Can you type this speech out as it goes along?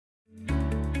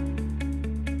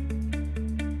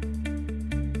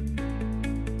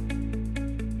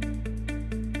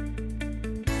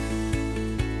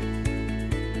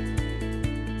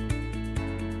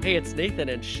Hey, it's Nathan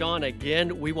and Shawn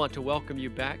again. We want to welcome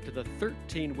you back to the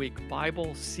 13-week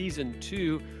Bible Season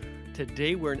 2.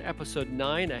 Today we're in Episode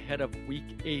 9 ahead of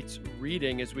Week 8's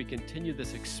reading as we continue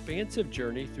this expansive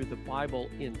journey through the Bible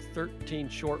in 13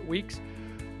 short weeks.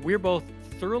 We're both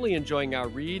thoroughly enjoying our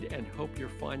read and hope you're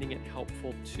finding it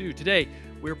helpful too. Today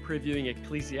we're previewing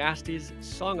Ecclesiastes,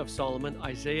 Song of Solomon,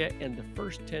 Isaiah, and the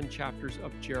first 10 chapters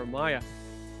of Jeremiah.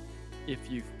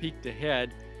 If you've peeked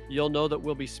ahead, you'll know that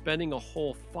we'll be spending a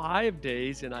whole 5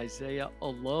 days in Isaiah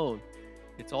alone.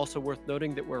 It's also worth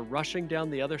noting that we're rushing down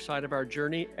the other side of our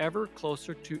journey ever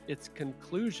closer to its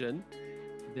conclusion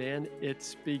than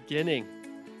its beginning.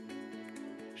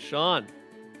 Shawn,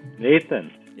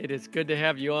 Nathan, it is good to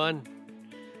have you on.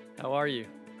 How are you?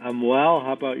 I'm well.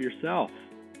 How about yourself?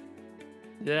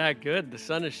 Yeah, good. The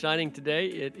sun is shining today.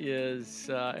 It is,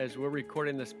 as we're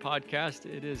recording this podcast,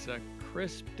 it is a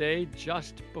crisp day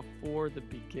just before the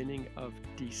beginning of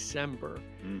December.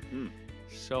 Mm-hmm.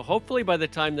 So hopefully by the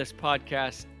time this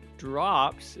podcast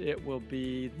drops, it will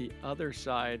be the other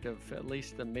side of at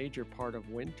least the major part of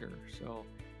winter. So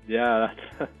Yeah.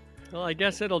 well, I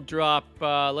guess it'll drop,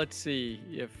 let's see,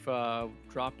 if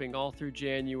dropping all through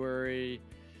January,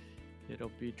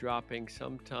 it'll be dropping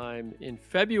sometime in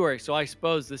February. So I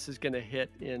suppose this is going to hit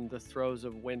in the throes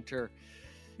of winter.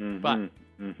 But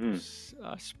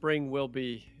spring will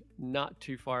be not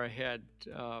too far ahead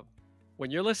when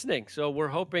you're listening. So we're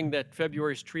hoping that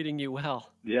February is treating you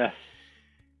well. Yes.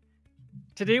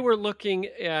 Today we're looking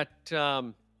at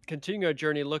continuing our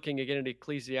journey, looking again at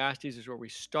Ecclesiastes is where we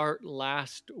start.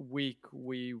 Last week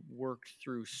we worked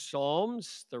through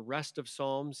Psalms, the rest of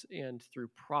Psalms, and through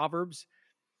Proverbs.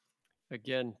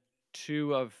 Again,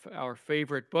 two of our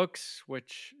favorite books,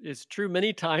 which is true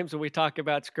many times when we talk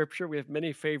about Scripture. We have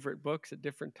many favorite books at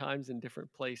different times in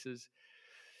different places.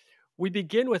 We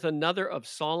begin with another of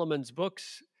Solomon's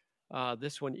books,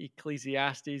 this one,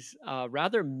 Ecclesiastes,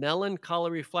 rather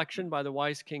melancholy reflection by the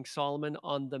wise King Solomon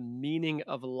on the meaning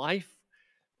of life.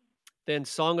 Then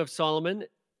Song of Solomon,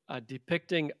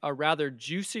 depicting a rather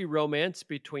juicy romance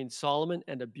between Solomon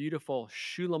and a beautiful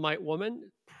Shulamite woman,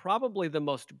 probably the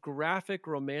most graphic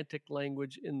romantic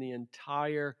language in the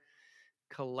entire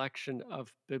collection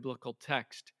of biblical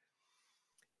text.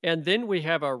 And then we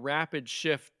have a rapid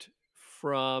shift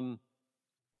from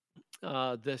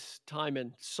this time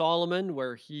in Solomon,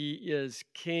 where he is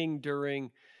king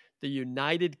during the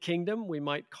United Kingdom, we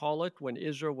might call it, when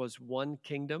Israel was one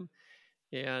kingdom.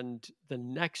 And the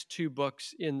next two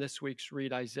books in this week's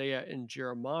read, Isaiah and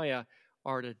Jeremiah,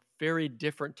 are at a very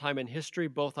different time in history.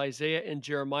 Both Isaiah and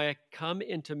Jeremiah come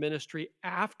into ministry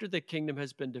after the kingdom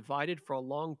has been divided for a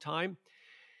long time.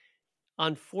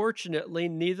 Unfortunately,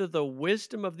 neither the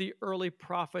wisdom of the early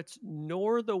prophets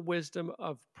nor the wisdom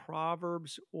of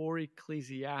Proverbs or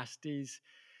Ecclesiastes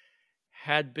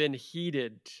had been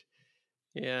heeded.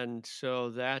 And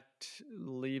so that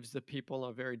leaves the people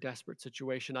in a very desperate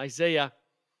situation. Isaiah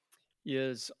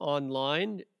is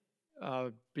online,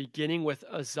 beginning with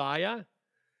Uzziah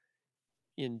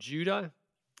in Judah,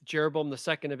 Jeroboam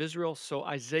II of Israel. So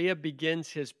Isaiah begins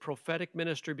his prophetic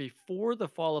ministry before the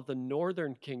fall of the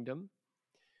northern kingdom,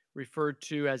 referred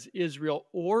to as Israel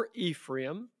or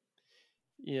Ephraim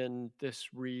in this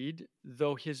read.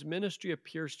 Though his ministry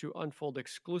appears to unfold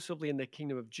exclusively in the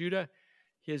kingdom of Judah,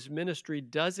 his ministry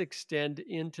does extend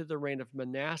into the reign of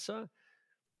Manasseh,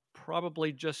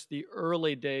 probably just the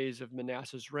early days of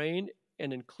Manasseh's reign,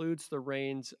 and includes the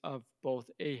reigns of both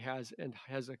Ahaz and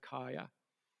Hezekiah.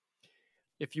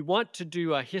 If you want to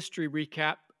do a history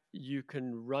recap, you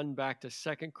can run back to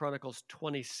 2 Chronicles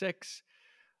 26,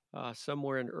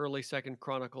 somewhere in early 2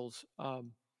 Chronicles,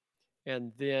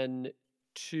 and then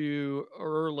to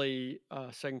early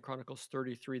 2 Chronicles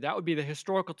 33. That would be the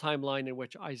historical timeline in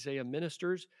which Isaiah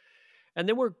ministers. And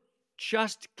then we're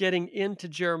just getting into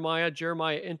Jeremiah.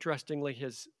 Jeremiah, interestingly,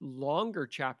 has longer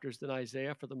chapters than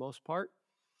Isaiah for the most part.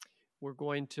 We're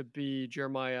going to be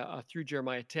Jeremiah through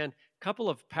Jeremiah 10. A couple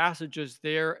of passages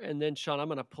there, and then, Shawn, I'm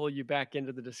going to pull you back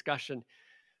into the discussion.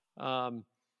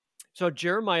 So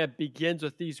Jeremiah begins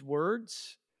with these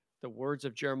words, the words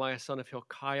of Jeremiah, son of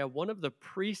Hilkiah, one of the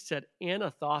priests at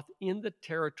Anathoth in the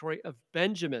territory of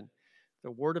Benjamin.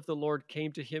 The word of the Lord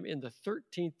came to him in the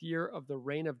 13th year of the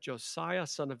reign of Josiah,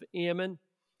 son of Ammon,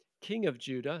 king of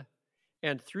Judah,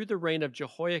 and through the reign of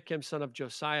Jehoiakim, son of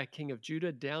Josiah, king of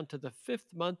Judah, down to the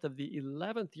 5th month of the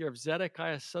 11th year of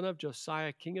Zedekiah, son of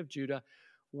Josiah, king of Judah,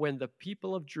 when the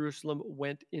people of Jerusalem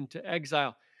went into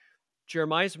exile.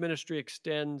 Jeremiah's ministry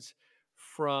extends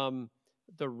from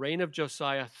the reign of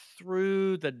Josiah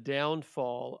through the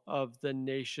downfall of the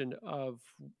nation of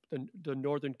the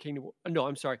northern kingdom. No,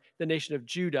 I'm sorry, the nation of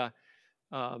Judah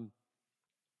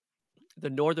The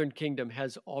northern kingdom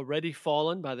has already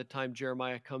fallen by the time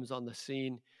Jeremiah comes on the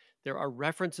scene. There are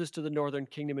references to the northern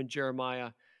kingdom in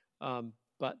Jeremiah,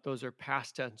 but those are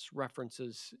past tense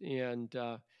references, and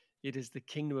it is the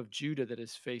kingdom of Judah that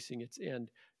is facing its end.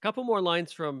 A couple more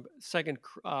lines from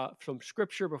from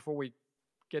Scripture before we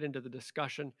get into the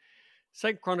discussion.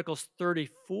 Second Chronicles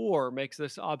 34 makes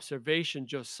this observation: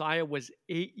 Josiah was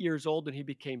 8 years old when he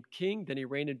became king. Then he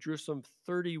reigned in Jerusalem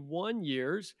 31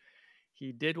 years.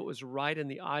 He did what was right in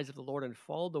the eyes of the Lord and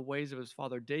followed the ways of his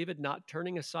father David, not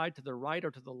turning aside to the right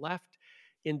or to the left.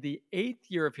 In the 8th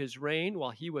year of his reign,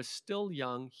 while he was still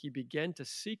young, he began to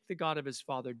seek the God of his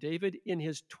father David. In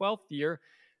his 12th year,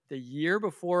 the year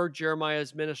before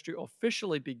Jeremiah's ministry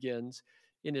officially begins,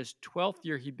 in his 12th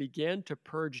year, he began to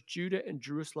purge Judah and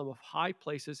Jerusalem of high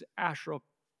places, Asherah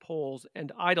poles,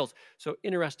 and idols. So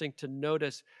interesting to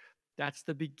notice that's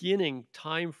the beginning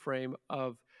time frame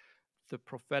of the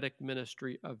prophetic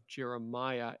ministry of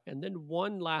Jeremiah. And then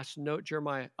one last note,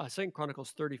 Jeremiah, 2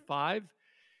 Chronicles 35,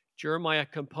 Jeremiah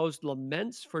composed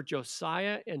laments for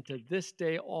Josiah, and to this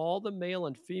day all the male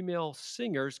and female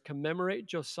singers commemorate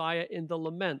Josiah in the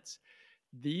laments.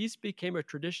 These became a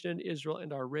tradition in Israel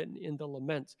and are written in the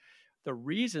laments. The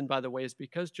reason, by the way, is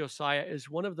because Josiah is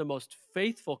one of the most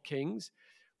faithful kings,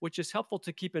 which is helpful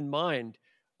to keep in mind.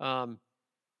 Um,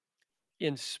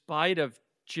 in spite of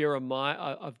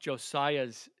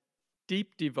Josiah's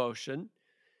deep devotion,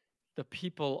 the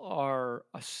people are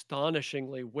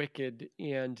astonishingly wicked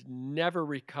and never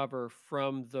recover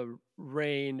from the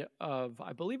reign of,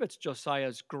 I believe it's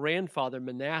Josiah's grandfather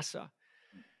Manasseh.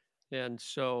 And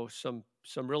so some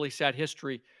really sad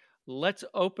history. Let's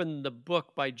open the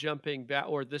book by jumping back,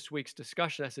 or this week's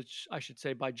discussion, I should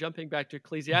say, by jumping back to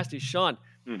Ecclesiastes. Shawn,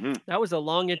 Hmm. that was a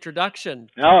long introduction.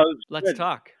 No, it was Let's good.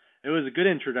 talk. It was a good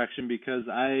introduction because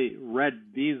I read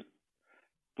these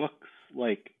books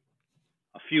like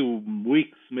a few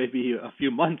weeks, maybe a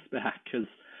few months back, because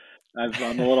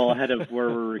I'm a little ahead of where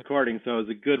we're recording. So it was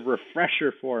a good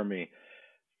refresher for me,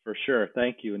 for sure.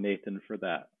 Thank you, Nathan, for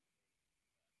that.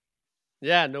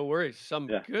 Yeah, no worries. Some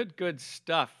Yeah. good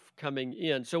stuff coming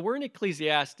in. So we're in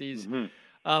Ecclesiastes. Hmm.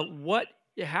 What?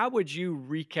 How would you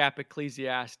recap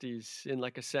Ecclesiastes in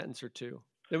like a sentence or two?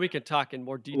 Then we can talk in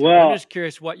more detail. But I'm Well, just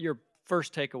curious what your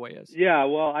first takeaway is. yeah,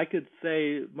 well, I could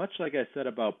say, much like I said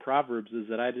about Proverbs, is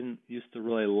that I didn't used to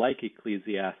really like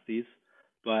Ecclesiastes,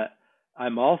 but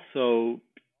I'm also,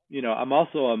 I'm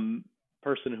also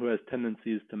person who has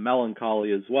tendencies to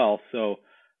melancholy as well. So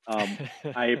um,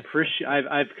 I appreciate,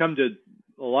 I've come to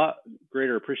a lot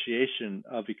greater appreciation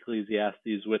of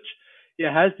Ecclesiastes, which,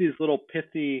 yeah, has these little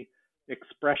pithy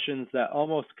expressions that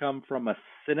almost come from a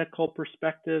cynical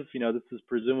perspective. This is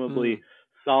presumably Mm,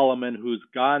 Solomon, who's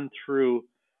gone through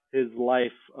his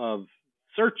life of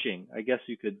searching, I guess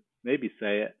you could maybe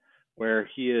say it, where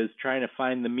he is trying to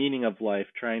find the meaning of life,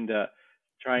 trying to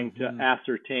hmm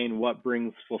ascertain what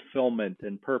brings fulfillment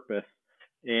and purpose.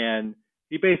 And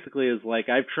he basically is like,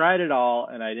 I've tried it all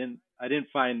and I didn't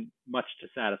find much to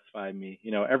satisfy me.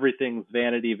 Everything's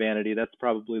vanity, vanity. That's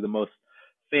probably the most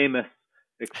famous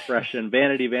expression.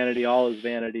 Vanity, vanity, all is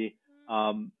vanity.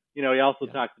 He also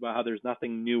Yeah. talks about how there's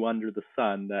nothing new under the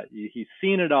sun, that he's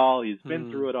seen it all, he's been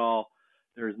Hmm. through it all.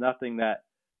 There's nothing that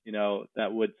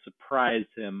would surprise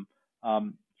him.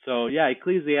 So yeah,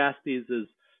 Ecclesiastes is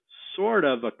sort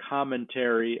of a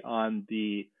commentary on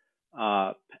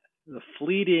uh, the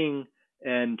fleeting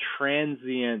and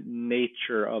transient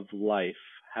nature of life.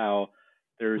 How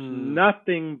there's Hmm.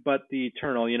 nothing but the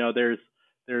eternal. In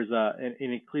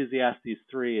Ecclesiastes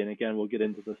 3, and again we'll get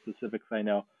into the specifics, I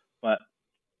know, but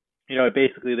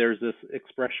basically there's this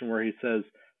expression where he says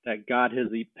that God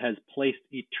has placed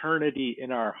eternity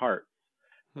in our hearts,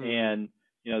 Hmm. and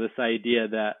this idea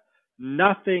that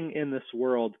nothing in this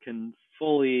world can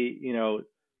fully,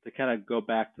 to kind of go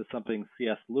back to something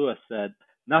C.S. Lewis said,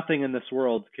 nothing in this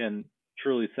world can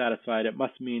truly satisfy it. It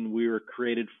must mean we were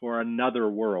created for another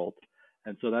world,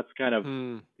 and so that's kind of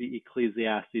Hmm. the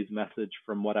Ecclesiastes message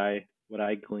from what I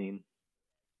glean.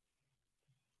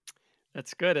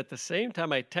 That's good. At the same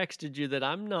time, I texted you that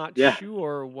I'm not Yeah.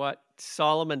 sure what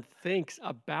Solomon thinks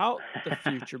about the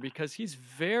future because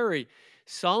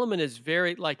Solomon is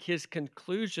very, like his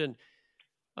conclusion,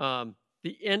 um,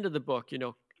 the end of the book,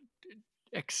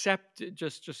 except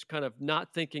just kind of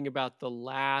not thinking about the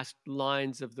last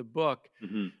lines of the book.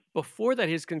 Hmm. Before that,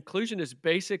 his conclusion is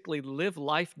basically live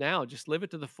life now. Just live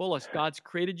it to the fullest. God's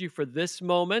created you for this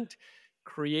moment,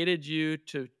 created you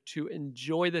to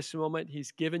enjoy this moment.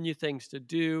 He's given you things to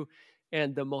do.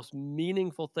 And the most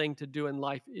meaningful thing to do in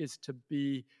life is to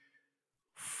be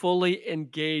fully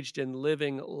engaged in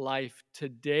living life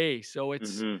today. So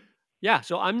it's Hmm. Yeah,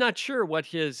 so I'm not sure what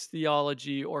his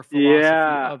theology or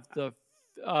philosophy Yeah,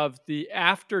 of the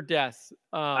after death,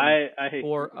 I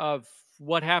or of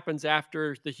what happens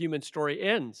after the human story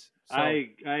ends. So,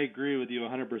 I agree with you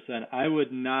 100%. I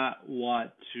would not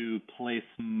want to place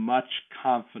much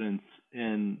confidence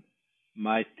in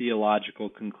my theological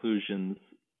conclusions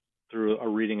through a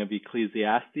reading of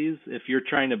Ecclesiastes. If you're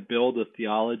trying to build a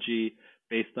theology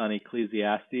based on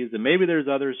Ecclesiastes, and maybe there's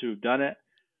others who've done it,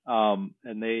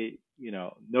 and they,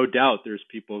 no doubt there's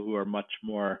people who are much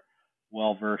more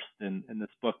well versed in this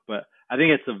book, but I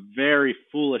think it's a very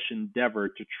foolish endeavor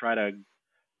to try to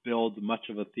build much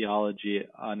of a theology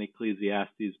on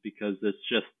Ecclesiastes because it's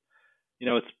just,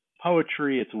 it's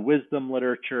poetry, it's wisdom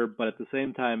literature, but at the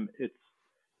same time,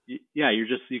 yeah,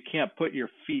 you can't put your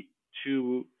feet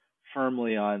too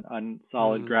firmly on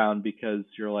solid hmm, ground because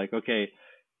you're like, okay,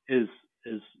 is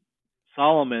is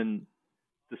Solomon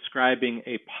describing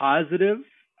a positive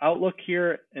outlook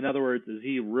here? In other words, is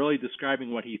he really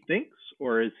describing what he thinks,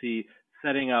 or is he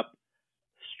setting up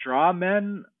straw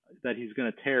men that he's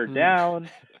going to tear hmm,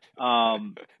 down?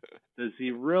 Um, does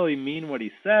he really mean what he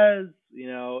says?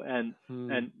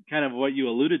 hmm, And kind of what you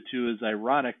alluded to is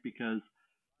ironic because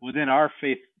within our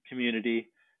faith community,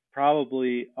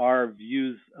 probably our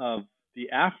views of the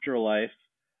afterlife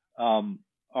um,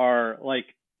 are like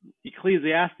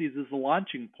Ecclesiastes is the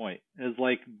launching point,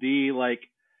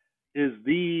 is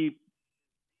the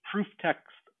proof text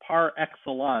par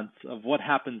excellence of what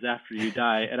happens after you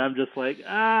die. And I'm just like,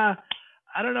 I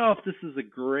don't know if this is a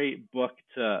great book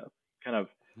to kind of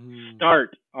hmm,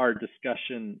 start our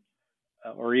discussion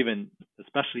or even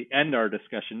especially end our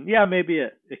discussion. Yeah, maybe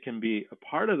it can be a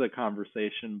part of the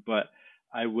conversation, but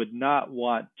I would not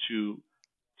want to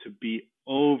be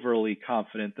overly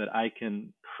confident that I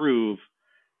can prove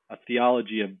a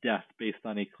theology of death based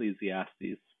on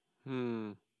Ecclesiastes.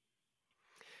 hmm.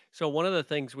 So one of the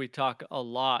things we talk a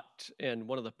lot, and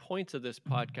one of the points of this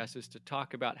podcast is to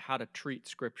talk about how to treat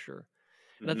scripture.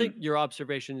 And I Mhm. think your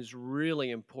observation is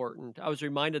really important. I was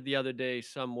reminded the other day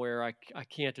somewhere, I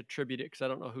can't attribute it because I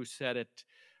don't know who said it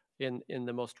in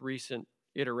the most recent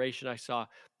iteration I saw,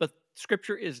 but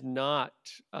scripture is not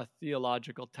a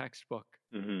theological textbook.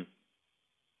 Mhm.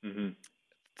 Mhm.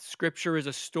 Scripture is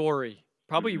a story.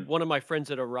 Probably Mhm. one of my friends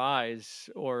at Arise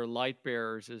or Light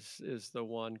Bearers is the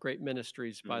one. Great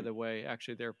Ministries, by Mhm. the way.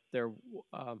 Actually, they're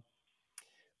um,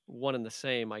 one and the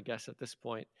same, I guess, at this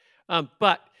point.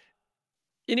 But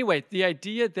anyway, the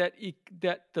idea that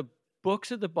that the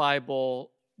books of the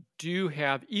Bible do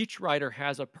have, each writer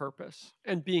has a purpose,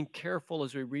 and being careful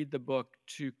as we read the book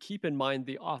to keep in mind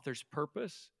the author's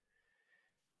purpose.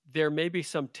 There may be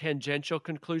some tangential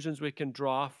conclusions we can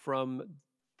draw from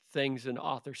things an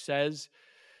author says.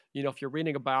 If you're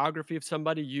reading a biography of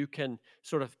somebody, you can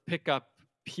sort of pick up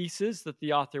pieces that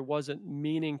the author wasn't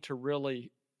meaning to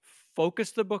really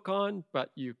focus the book on,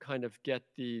 but you kind of get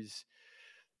these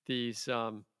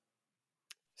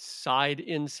side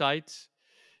insights.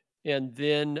 And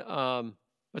then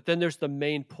but then there's the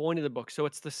main point of the book. So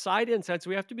it's the side insights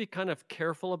we have to be kind of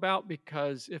careful about,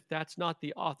 because if that's not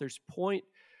the author's point,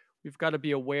 we've got to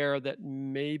be aware that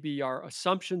maybe our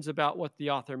assumptions about what the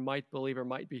author might believe or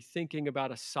might be thinking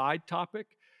about a side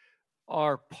topic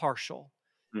are partial.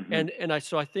 Mhm. And I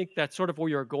think that's sort of where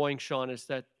you're going, Shawn, is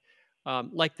that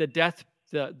like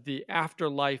the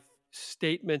afterlife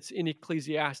statements in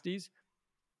Ecclesiastes,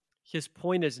 his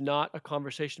point is not a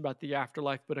conversation about the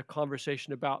afterlife, but a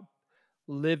conversation about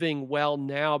living well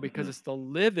now, because Mhm. it's the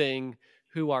living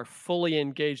who are fully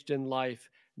engaged in life,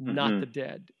 not Mhm. the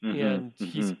dead. Mhm. And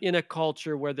he's Mhm. in a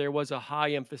culture where there was a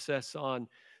high emphasis on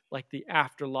like the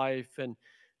afterlife. And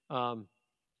um,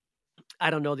 I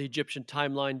don't know the Egyptian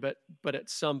timeline, but at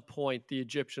some point the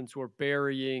Egyptians were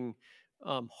burying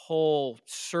whole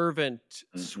servant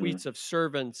Mhm. suites of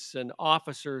servants and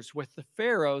officers with the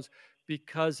pharaohs,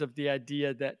 because of the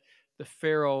idea that the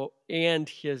pharaoh and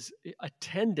his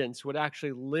attendants would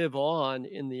actually live on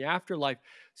in the afterlife.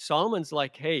 Solomon's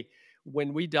like, hey,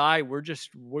 when we die, we just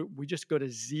go to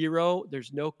zero.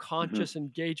 There's no Mhm. conscious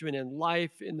engagement in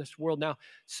life in this world now.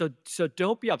 So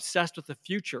don't be obsessed with the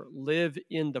future. Live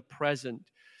in the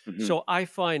present. Mhm. So I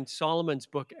find Solomon's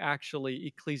book, actually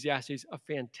Ecclesiastes, a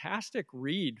fantastic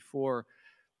read for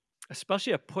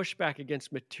especially a pushback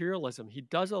against materialism. He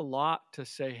does a lot to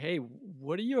say, hey,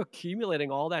 what are you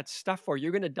accumulating all that stuff for?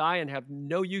 You're going to die and have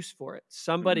no use for it.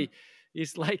 Mhm. Somebody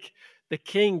is like, the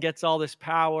king gets all this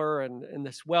power and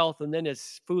this wealth, and then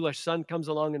his foolish son comes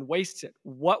along and wastes it.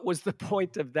 What was the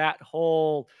point of that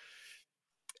whole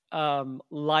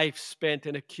life spent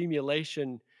in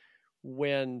accumulation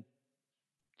when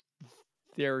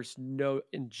there's no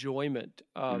enjoyment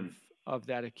of Mhm. of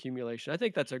that accumulation. I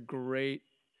think that's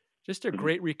just a Mhm.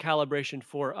 great recalibration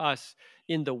for us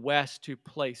in the West to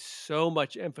place so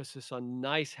much emphasis on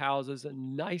nice houses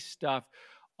and nice stuff.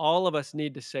 All of us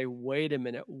need to say, wait a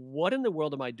minute, what in the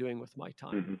world am I doing with my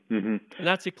time? Mhm. Mhm. And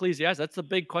that's Ecclesiastes. That's the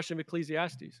big question of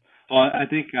Ecclesiastes. Well, I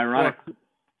think ironic. Or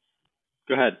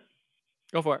Go ahead.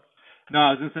 go for it. No, I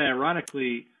was going to say,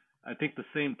 ironically, I think the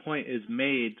same point is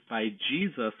made by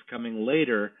Jesus coming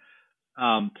later,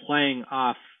 playing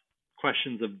off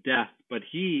questions of death, but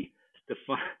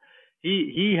defi-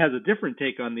 he has a different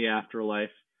take on the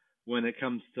afterlife when it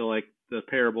comes to like the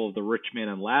parable of the rich man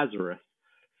and Lazarus.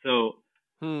 So,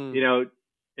 Hmm. you know,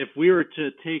 if we were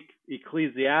to take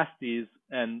Ecclesiastes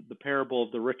and the parable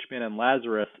of the rich man and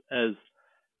Lazarus as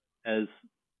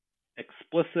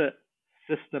explicit,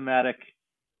 systematic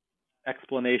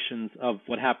explanations of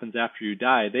what happens after you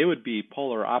die, they would be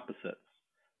polar opposites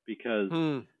because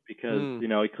Hmm. Hmm.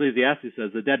 Ecclesiastes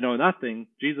says the dead know nothing.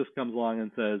 Jesus comes along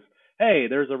and says, "Hey,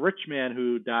 there's a rich man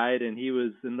who died and he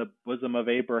was in the bosom of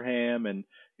Abraham and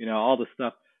all this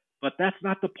stuff." But that's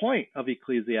not the point of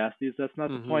Ecclesiastes. That's not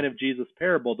the Hmm. point of Jesus'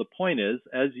 parable. The point is,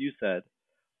 as you said,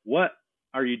 what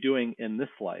are you doing in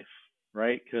this life,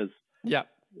 right? Because Yeah.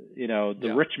 the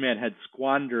Yeah. rich man had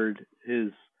squandered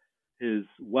his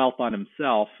wealth on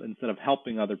himself instead of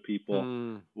helping other people.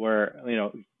 Hmm. Where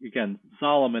again,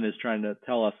 Solomon is trying to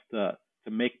tell us to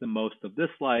make the most of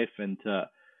this life and to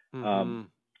Hmm.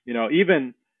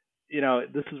 even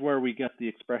this is where we get the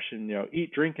expression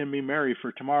eat, drink, and be merry,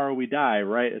 for tomorrow we die.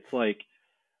 Right? It's like,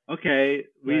 okay,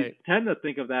 we Right. tend to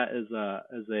think of that as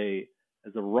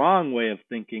a wrong way of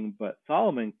thinking, but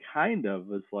Solomon kind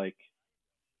of is like,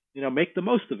 make the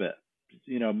most of it.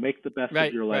 Make the best of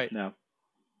Right. your life Right. now.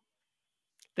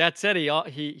 That said,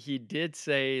 he did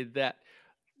say that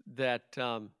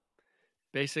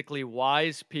basically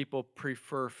wise people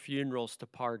prefer funerals to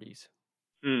parties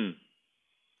Mm.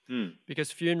 Mm.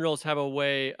 because funerals have a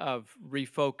way of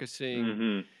refocusing,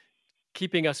 Mhm.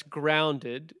 keeping us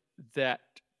grounded, that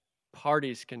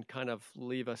parties can kind of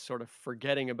leave us sort of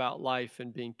forgetting about life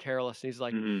and being careless. And he's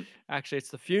like, Mhm. actually,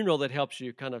 it's the funeral that helps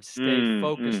you kind of stay Mm.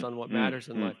 focused Mm. on what Mm. matters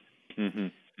in Mm. life.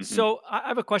 Mhm. Mhm. So I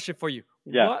have a question for you.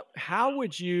 Yeah. How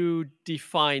would you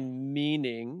define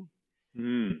meaning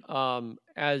Mm.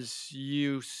 as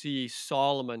you see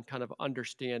Solomon kind of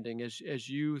understanding, as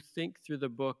you think through the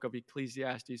book of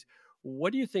Ecclesiastes?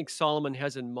 What do you think Solomon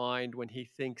has in mind when he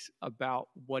thinks about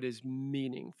what is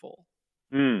meaningful?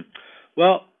 Mm.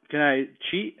 Well, can I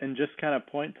cheat and just kind of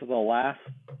point to the last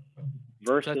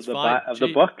verse of That's fine. the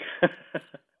Cheat. book?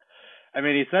 I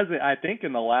mean, he says it, I think,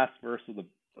 in the last verse of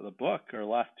the book, or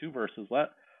last two verses. Let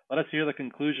us hear the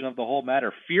conclusion of the whole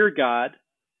matter. Fear God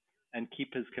and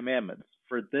keep his commandments,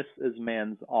 for this is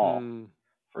man's all. Hmm.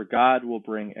 For God will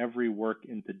bring every work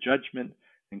into judgment,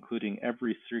 including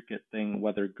every secret thing,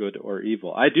 whether good or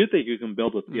evil. I do think you can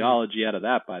build a Hmm. theology out of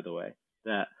that, by the way.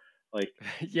 That, like,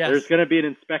 there's Yes. going to be an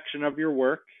inspection of your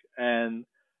work, and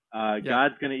Yep.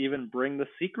 God's going to even bring the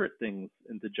secret things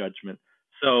into judgment.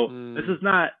 So this Hmm. is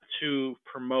not to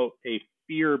promote a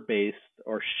fear-based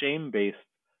or shame-based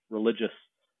religious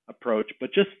approach,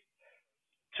 but just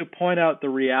to point out the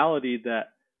reality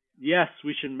that yes,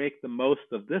 we should make the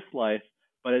most of this life,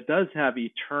 but it does have an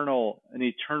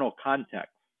eternal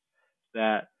context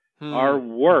that Hmm. our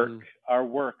work,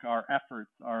 Hmm. our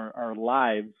efforts, our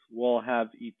lives will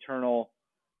have eternal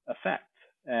effect.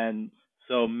 And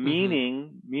so Hmm.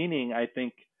 meaning I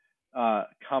think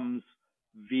comes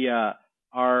via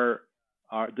our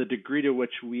the degree to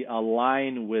which we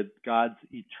align with God's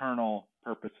eternal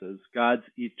purposes, God's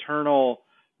eternal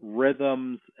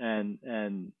rhythms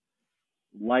and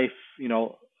life,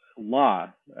 law,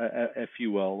 if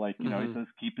you will. Like, he Hmm. says,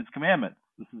 keep his commandments.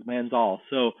 This is man's all.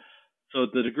 So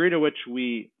the degree to which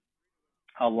we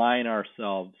align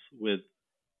ourselves with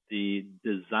the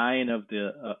design of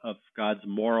God's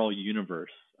moral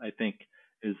universe, I think,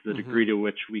 is the degree Hmm. to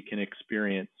which we can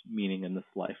experience meaning in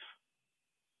this life.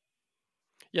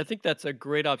 Yeah, I think that's a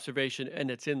great observation, and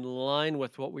it's in line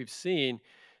with what we've seen,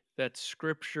 that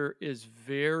Scripture is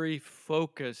very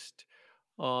focused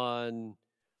on,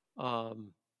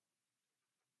 um,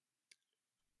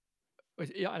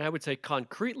 yeah, and I would say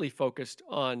concretely focused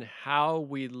on how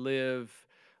we live,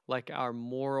 like our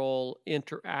moral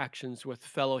interactions with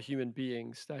fellow human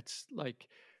beings. That's like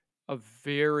a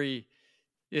very,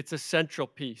 it's a central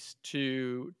piece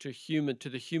to the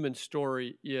human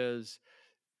story, is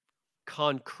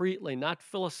concretely, not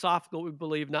philosophical what we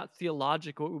believe, not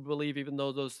theological what we believe, even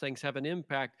though those things have an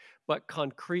impact, but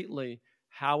concretely,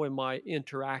 how am I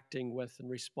interacting with and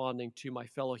responding to my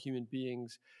fellow human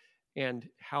beings? And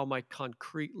how am I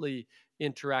concretely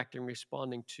interacting,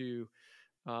 responding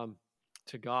um,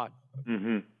 to God.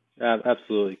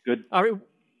 Absolutely. Good. All right,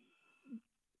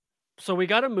 so we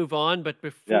got to move on, but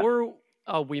Yeah. before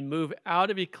we move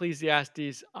out of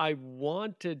Ecclesiastes, I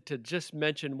wanted to just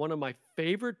mention one of my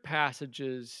favorite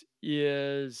passages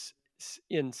is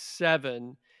in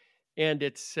 7, and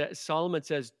Solomon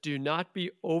says, "Do not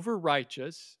be over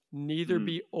righteous, neither Mm,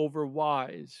 be over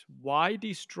wise. Why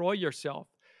destroy yourself?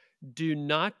 Do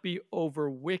not be over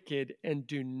wicked, and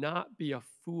do not be a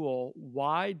fool.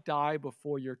 Why die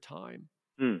before your time?"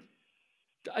 mm,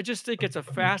 I just think it's a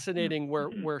mm, fascinating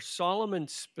mhm, where Solomon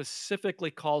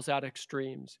specifically calls out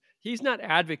extremes. He's not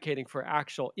advocating for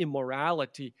actual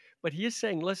immorality, but he is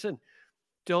saying, listen,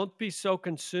 don't be so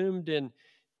consumed in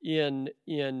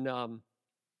in um,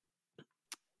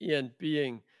 in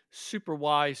being super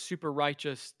wise, super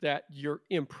righteous that you're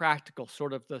impractical.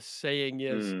 Sort of the saying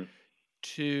is mm,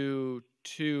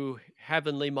 too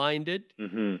heavenly minded.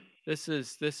 mhm, This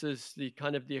is the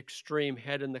kind of the extreme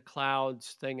head in the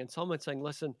clouds thing. And someone's saying,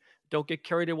 listen, don't get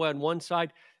carried away on one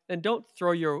side, and don't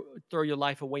throw your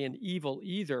life away in evil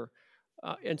either.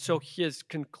 And so his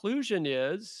conclusion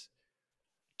is,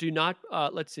 do not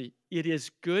let's see, it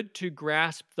is good to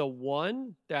grasp the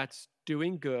one that's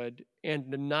doing good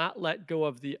and to not let go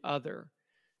of the other.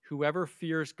 Whoever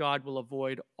fears God will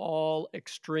avoid all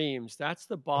extremes. That's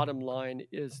the bottom line,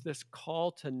 is this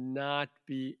call to not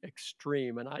be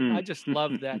extreme. And I, mm. I just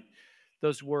love that,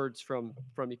 those words from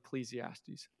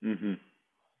Ecclesiastes. Mhm.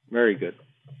 Very good.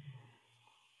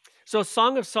 So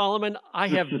Song of Solomon, I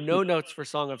have no notes for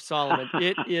Song of Solomon.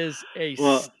 It is a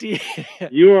Well,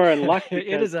 you are in luck it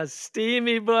because is a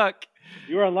steamy book.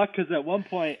 at one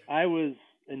point I was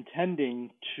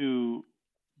intending to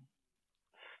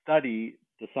study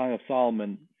the Song of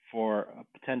Solomon for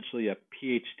potentially a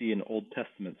PhD in Old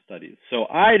Testament studies. So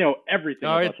I know everything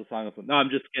All right, about the Song of Solomon. No, I'm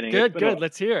just kidding. good, good.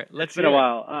 Let's hear it. It's Let's been a hear it.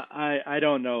 while. I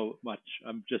don't know much.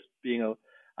 I'm just being a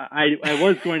I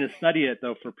was going to study it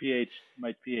though for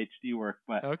my PhD work,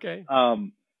 but Okay.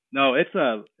 no, it's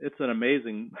an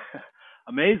amazing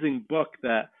amazing book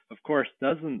that of course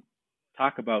doesn't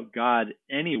talk about God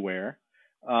anywhere.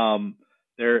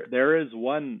 There is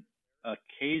one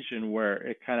occasion where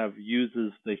it kind of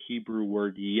uses the Hebrew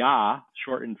word Yah,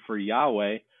 shortened for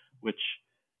Yahweh, which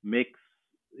makes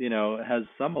has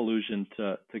some allusion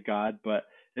to God, but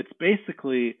it's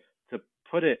basically, to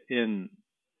put it in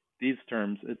these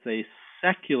terms, it's a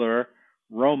secular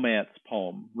romance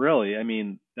poem. Really, I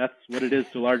mean, that's what it is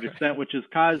to a large extent, which has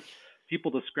caused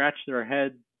people to scratch their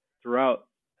head throughout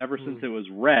ever since Hmm. it was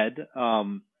read.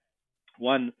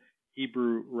 One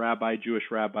Hebrew rabbi, Jewish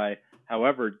rabbi,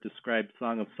 however, described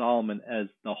Song of Solomon as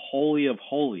the holy of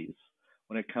holies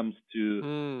when it comes to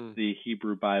Hmm. the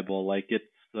Hebrew Bible. Like it's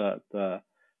the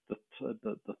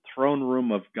throne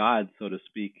room of God, so to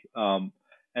speak.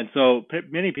 And so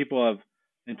many people have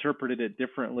interpreted it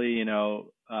differently.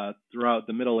 Throughout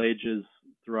the Middle Ages,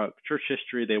 throughout church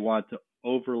history, they want to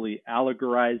overly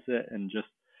allegorize it and just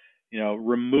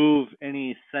remove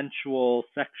any sensual,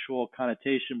 sexual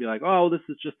connotation, be like, oh, this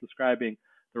is just describing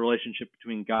the relationship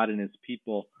between God and his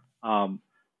people.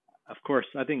 Of course,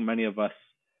 I think many of us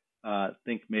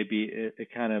think maybe it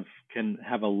kind of can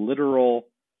have a literal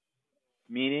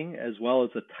meaning as well as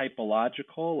a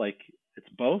typological, like it's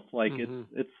both, like Hmm.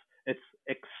 it's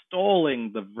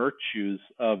extolling the virtues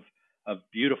of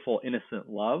beautiful, innocent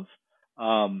love.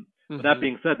 But that Hmm.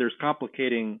 being said, there's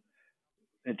complicating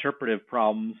interpretive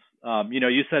problems.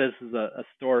 You said this is a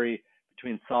story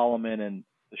between Solomon and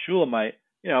the Shulamite.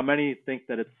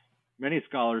 Many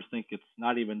scholars think it's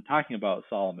not even talking about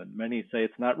Solomon. Many say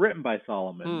it's not written by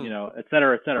Solomon, Hmm. et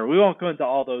cetera, et cetera. We won't go into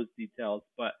all those details,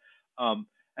 but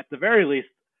at the very least,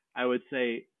 I would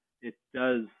say it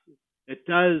does it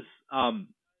does um,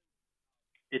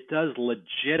 it does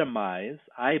legitimize,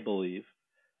 I believe,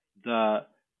 the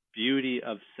beauty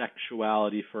of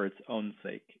sexuality for its own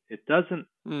sake. It doesn't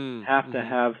Hmm. have to Hmm.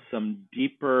 have some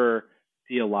deeper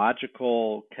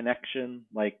theological connection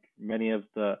like many of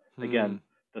Hmm.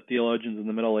 the theologians in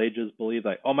the Middle Ages believe,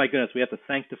 like, oh my goodness, we have to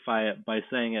sanctify it by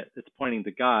saying it's pointing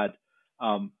to God.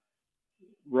 Um,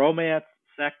 Romance,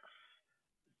 sex,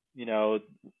 you know,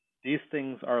 these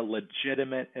things are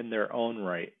legitimate in their own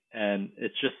right. And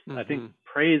it's just, I think, Hmm.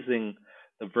 praising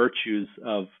the virtues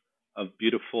of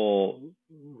beautiful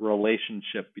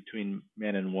relationship between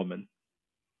man and woman.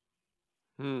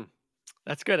 Hmm.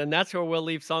 That's good, and that's where we'll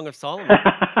leave Song of Solomon.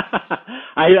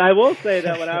 I will say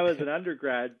that when I was an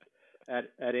undergrad at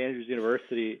Andrews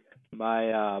University,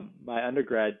 my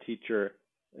undergrad teacher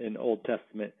in Old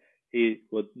Testament, he,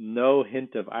 with no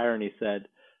hint of irony, said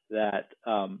that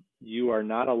you are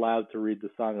not allowed to read the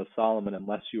Song of Solomon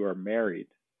unless you are married.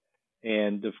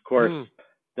 And of course, Hmm.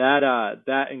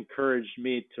 that encouraged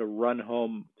me to run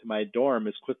home to my dorm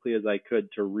as quickly as I could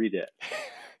to read it.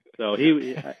 So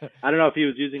I don't know if he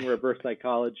was using reverse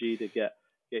psychology to get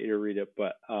you to read it,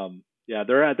 but yeah,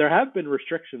 there have been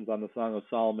restrictions on the Song of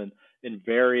Solomon in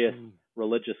various Hmm.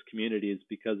 religious communities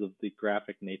because of the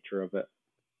graphic nature of it.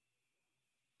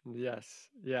 Yes.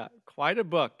 Yeah. Quite a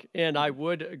book. And I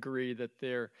would agree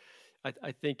that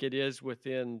I think it is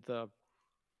within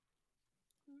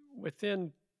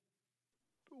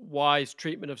wise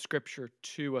treatment of scripture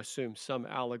to assume some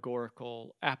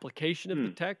allegorical application of the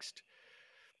Hmm. text.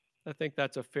 I think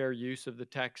that's a fair use of the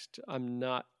text. I'm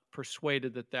not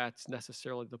persuaded that that's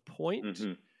necessarily the point.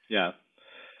 Hmm. Yeah,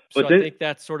 So but I think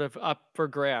that's sort of up for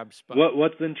grabs, but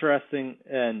what's interesting,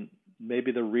 and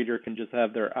maybe the reader can just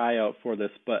have their eye out for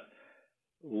this, but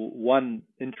one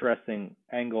interesting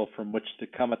angle from which to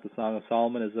come at the Song of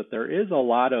Solomon is that there is a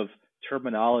lot of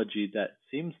terminology that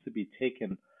seems to be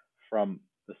taken from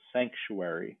the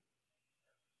sanctuary.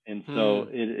 And so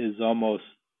hmm, it is almost,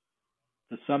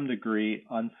 to some degree,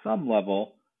 on some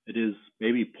level, it is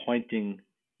maybe pointing,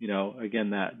 again,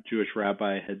 that Jewish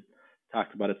rabbi had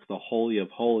talked about it's the Holy of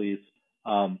Holies.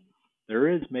 Um, there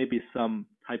is maybe some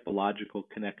typological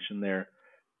connection there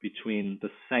between the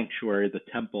sanctuary, the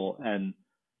temple, and,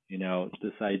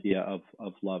 this idea of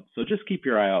love. So just keep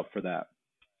your eye out for that.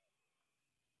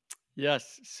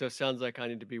 yes. So sounds like I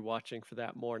need to be watching for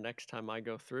that more next time I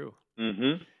go through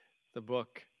Mm-hmm. the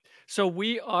book. So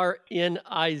we are in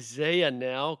Isaiah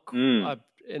now, Mm.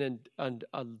 in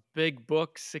a big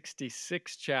book,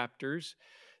 66 chapters,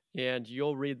 and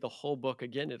you'll read the whole book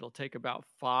again. It'll take about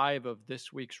 5 of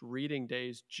this week's reading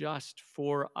days just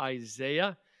for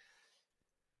Isaiah.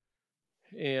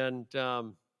 And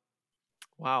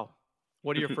wow,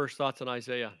 what are your first thoughts on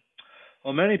Isaiah?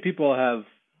 Well, many people have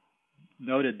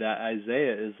noted that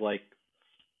Isaiah is like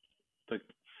the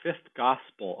fifth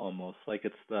gospel almost, like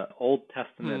it's the Old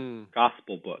Testament Hmm.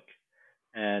 gospel book.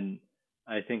 And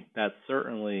I think that's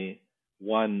certainly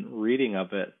one reading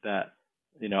of it that,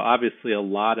 obviously a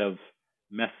lot of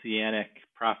messianic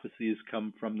prophecies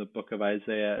come from the book of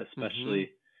Isaiah, Mm-hmm. especially,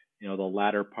 the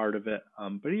latter part of it,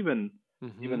 but even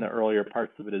Mm-hmm. the earlier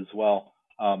parts of it as well.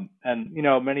 And,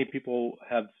 many people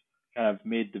have kind of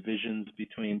made divisions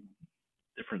between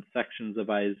different sections of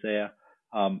Isaiah.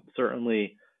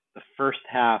 Certainly, the first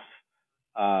half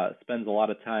spends a lot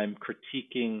of time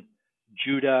critiquing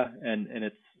Judah and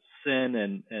its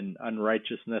sin and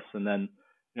unrighteousness, and then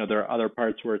there are other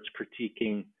parts where it's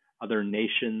critiquing other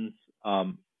nations,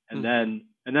 and Mm-hmm.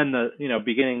 then the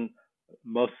beginning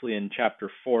mostly in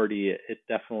chapter 40, it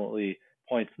definitely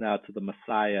points now to the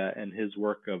Messiah and his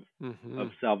work of Mm-hmm.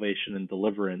 salvation and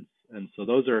deliverance, and so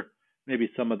those are maybe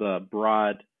some of the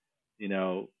broad, you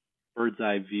know, bird's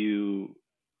eye view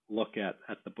look at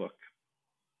the book.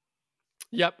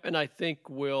 Yep. And I think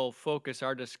we'll focus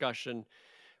our discussion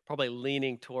probably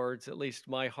leaning towards, at least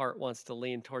my heart wants to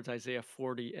lean towards Isaiah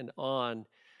 40 and on.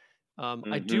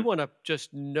 I do Mm-hmm. want to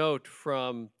just note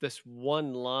from this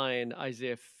one line,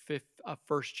 Isaiah 5th,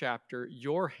 first chapter,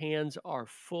 your hands are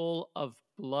full of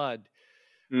blood.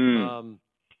 Mm. Um,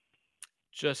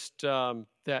 just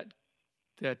that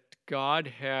God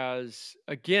has,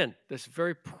 again, this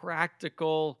very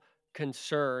practical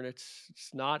concern. It's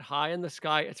not high in the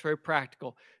sky. It's very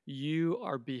practical. You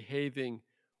are behaving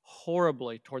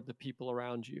horribly toward the people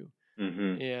around you,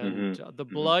 Mhm. and Mhm. the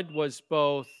Mhm. blood was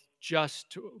both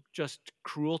just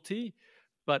cruelty,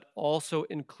 but also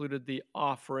included the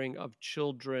offering of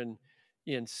children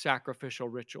in sacrificial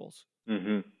rituals.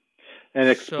 Mhm. And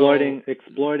So,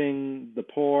 exploiting the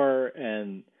poor,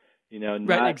 and right,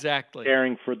 not exactly.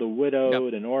 caring for the Yep,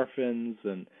 widowed and orphans,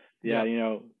 and yeah,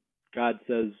 yep. God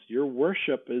says your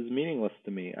worship is meaningless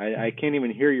to me. I can't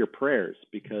even hear your prayers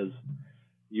because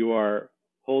you are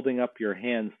holding up your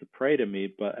hands to pray to me,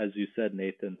 but as you said,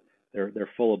 Nathan, they're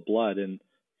full of blood, and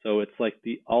so it's like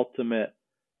the ultimate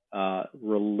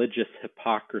religious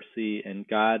hypocrisy, and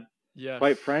God,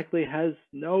 quite Yes. frankly, has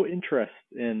no interest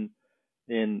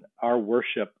in our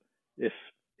worship if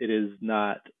it is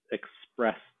not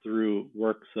expressed through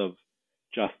works of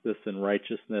justice and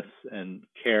righteousness and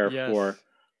care Yes.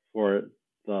 for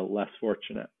the less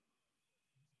fortunate.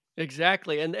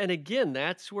 Exactly. And again,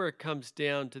 that's where it comes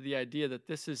down to the idea that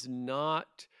this is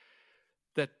not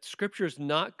that scripture is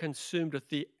not consumed with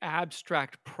the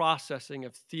abstract processing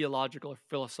of theological or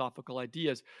philosophical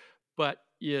ideas, but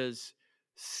is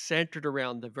centered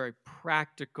around the very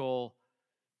practical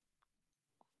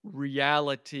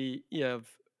reality of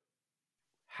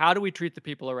how do we treat the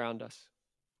people around us?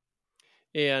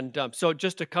 And so,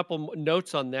 just a couple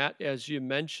notes on that. As you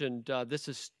mentioned, this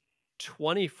is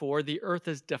 24. The earth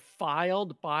is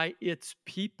defiled by its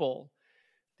people.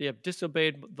 They have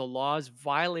disobeyed the laws,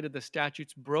 violated the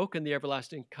statutes, broken the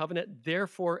everlasting covenant.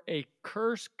 Therefore, a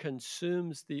curse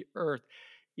consumes the earth.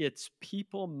 Its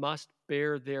people must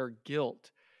bear their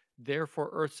guilt. Therefore,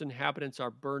 earth's inhabitants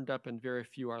are burned up and very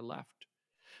few are left.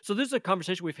 So, this is a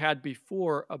conversation we've had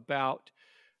before about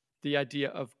the idea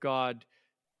of God,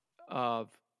 of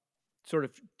sort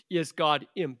of, is God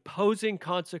imposing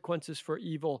consequences for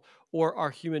evil, or are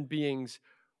human beings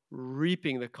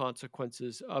reaping the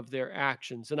consequences of their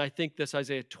actions? And I think this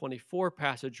Isaiah 24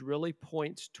 passage really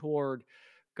points toward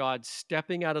God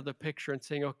stepping out of the picture and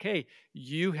saying, okay,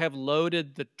 you have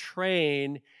loaded the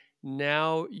train.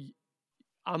 Now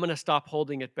I'm going to stop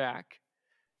holding it back.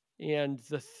 And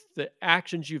the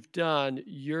actions you've done,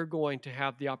 you're going to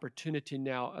have the opportunity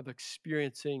now of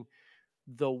experiencing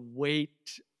the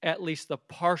weight, at least the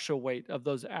partial weight of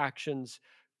those actions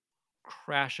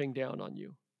crashing down on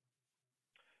you.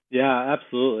 Yeah,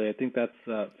 absolutely. I think that's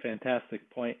a fantastic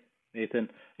point, Nathan.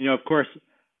 Of course,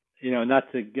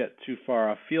 not to get too far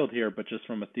off field here, but just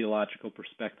from a theological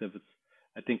perspective,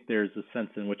 I think there's a sense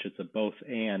in which it's a both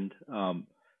and.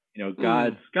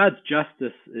 Mm, God's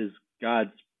justice is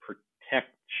God's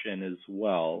protection as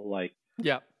well. Like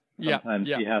yeah, yeah, sometimes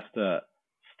yeah. He has to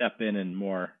step in and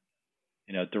more,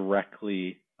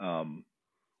 directly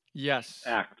Yes,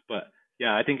 act. But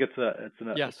yeah, I think it's a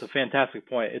yes, fantastic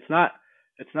point. It's not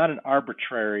an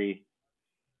arbitrary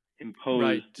imposed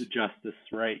right, justice,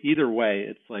 right? Either way,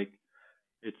 it's like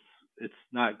it's it's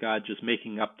not God just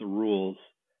making up the rules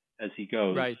as he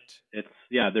goes. right. It's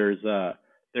yeah, there's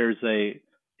a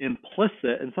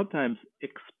implicit and sometimes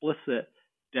explicit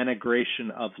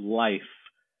denigration of life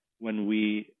when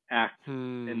we act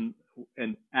Hmm.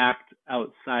 and act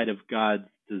outside of God's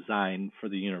design for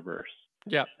the universe.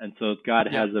 Yep, And so God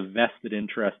yep. has a vested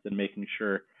interest in making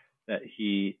sure that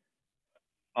he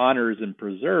honors and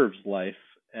preserves life,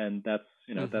 and that's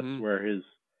Hmm. where his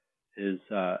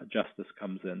justice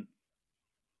comes in.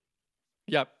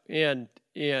 Yep. And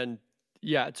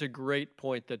yeah, it's a great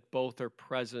point that both are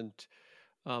present.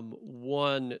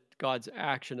 One, God's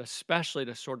action, especially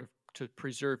to sort of to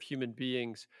preserve human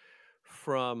beings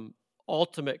from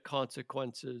ultimate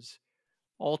consequences,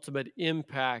 ultimate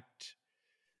impact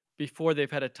before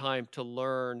they've had a time to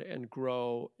learn and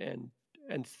grow and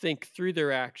think through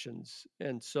their actions.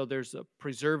 And so there's a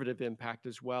preservative impact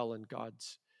as well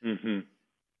Hmm.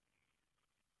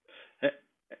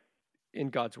 in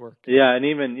God's work. Yeah. Yeah, and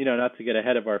even not to get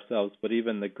ahead of ourselves, but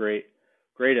even the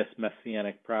greatest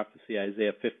messianic prophecy,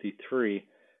 Isaiah 53,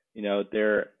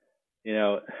 there, you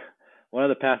know, one of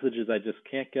the passages I just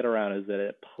can't get around is that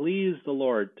it pleased the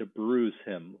Lord to bruise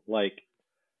him. Like,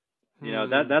 Hmm.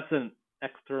 that's an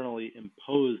externally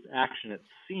imposed action, it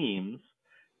seems.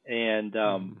 And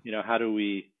Hmm. how do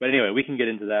we? But anyway, we can get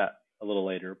into that a little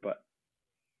later. But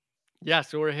Yeah,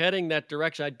 so we're heading that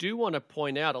direction. I do want to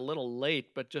point out a little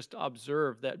late, but just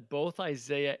observe that both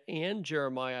Isaiah and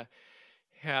Jeremiah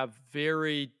have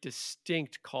very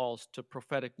distinct calls to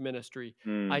prophetic ministry.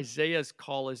 mm, Isaiah's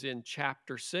call is in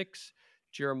chapter 6,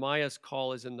 Jeremiah's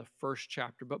call is in the first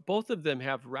chapter, but both of them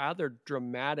have rather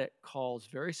dramatic calls,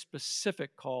 very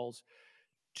specific calls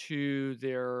to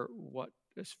their, what,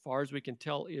 as far as we can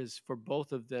tell, is for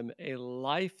both of them a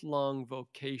lifelong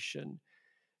vocation,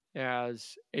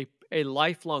 as a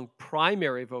lifelong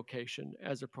primary vocation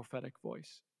as a prophetic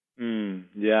voice.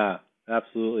 yeah,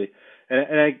 absolutely.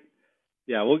 And I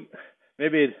yeah, well,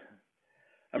 maybe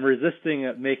I'm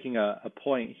resisting making a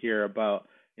point here about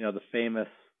the famous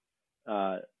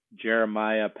uh,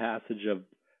 Jeremiah passage of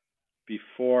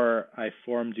 "Before I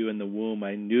formed you in the womb,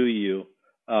 I knew you."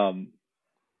 Um,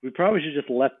 we probably should just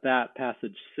let that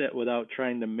passage sit without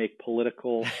trying to make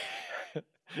political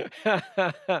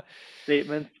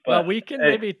statements. Well, But we can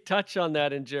hey, maybe touch on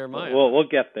that in Jeremiah, we'll though.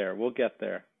 get there. We'll get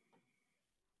there.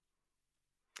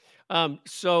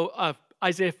 So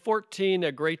Isaiah 14,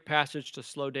 a great passage to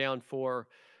slow down for.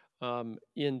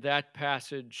 In that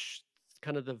passage,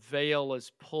 kind of the veil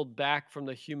is pulled back from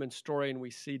the human story, and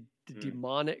we see the Mm,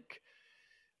 demonic,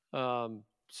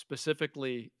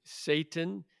 specifically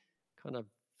Satan, kind of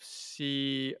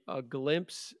see a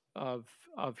glimpse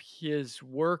of his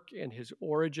work and his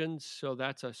origins. So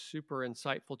that's a super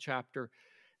insightful chapter.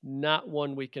 Not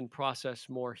one we can process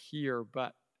more here,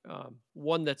 but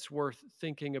one that's worth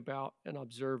thinking about and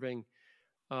observing.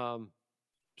 Um,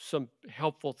 some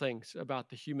helpful things about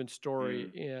the human story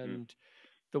mm, mm, and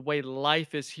the way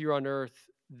life is here on earth.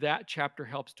 That chapter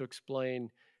helps to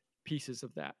explain pieces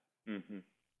of that. mm-hmm.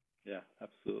 Yeah,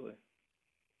 absolutely.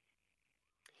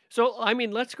 So, I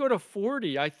mean, let's go to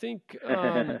 40. I think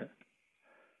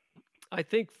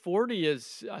 40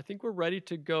 is, I think we're ready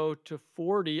to go to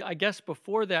 40. I guess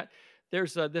before that,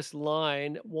 there's this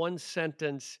line, one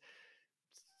sentence,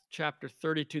 chapter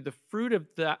 32. The fruit of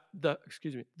that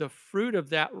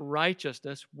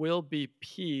righteousness will be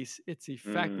peace. Its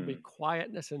effect will be Mm.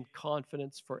 quietness and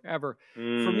confidence forever.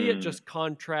 For me, it Mm. just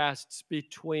contrasts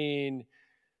between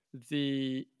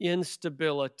the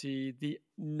instability, the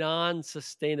non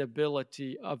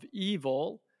sustainability of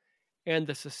evil, and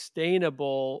the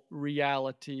sustainable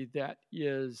reality that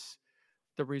is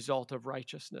the result of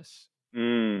righteousness.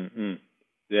 Mm. Mm.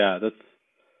 Yeah,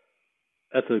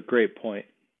 that's a great point.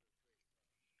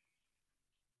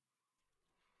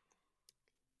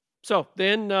 So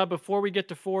then, before we get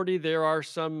to 40, there are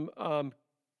some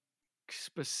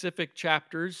specific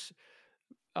chapters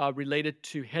related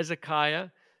to Hezekiah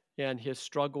and his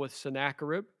struggle with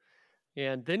Sennacherib.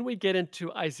 And then we get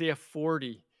into Isaiah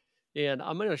 40. And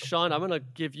Shawn, I'm going to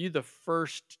give you the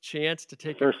first chance to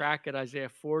take a First, crack at Isaiah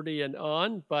 40 and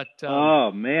on, but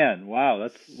oh man, wow,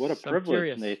 that's what a I'm privilege,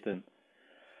 curious. Nathan.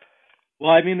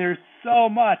 Well, I mean, there's so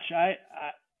much.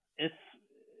 It's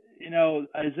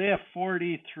Isaiah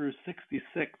 40 through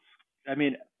 66. I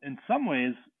mean, in some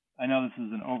ways, I know this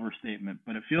is an overstatement,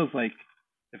 but it feels like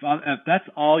if that's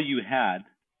all you had,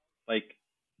 like,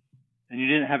 and you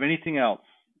didn't have anything else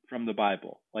from the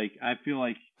Bible, like, I feel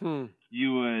like Hmm.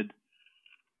 you would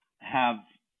have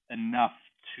enough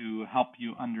to help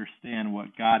you understand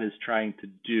what God is trying to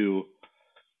do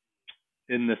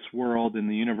in this world, in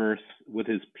the universe, with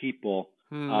His people.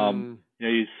 Hmm.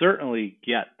 You certainly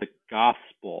get the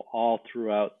gospel all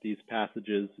throughout these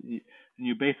passages, and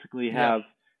you basically Yep. have,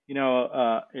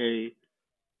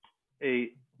 a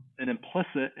an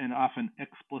implicit and often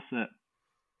explicit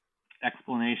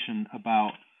explanation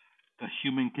about the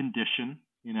human condition.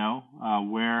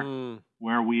 Hmm.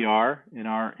 Where we are in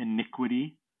our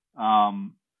iniquity,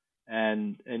 and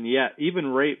yet even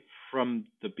right from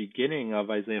the beginning of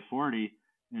Isaiah 40,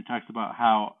 it talks about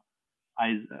how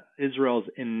Israel's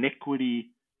iniquity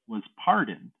was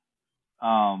pardoned.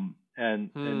 And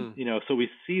Hmm. so we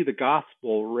see the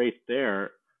gospel right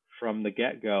there from the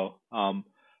get go.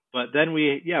 But then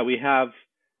we have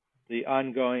the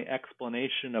ongoing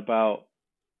explanation about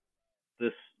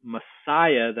this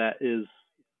Messiah that is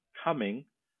coming.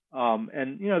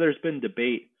 And there's been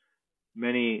debate.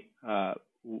 Many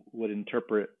would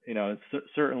interpret,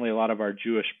 certainly a lot of our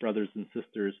Jewish brothers and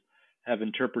sisters have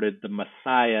interpreted the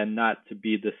Messiah not to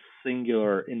be the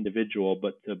singular individual,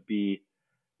 but to be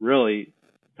really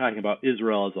talking about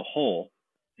Israel as a whole.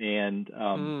 And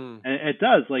Hmm. and it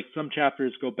does, like, some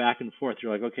chapters go back and forth.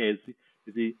 You're like, okay,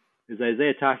 is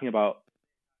Isaiah talking about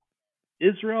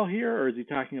Israel here, or is he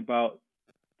talking about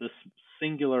this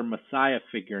singular Messiah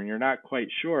figure? And you're not quite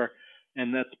sure.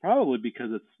 And that's probably because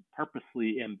it's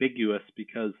purposely ambiguous,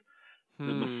 because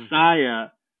the Hmm. Messiah,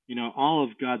 all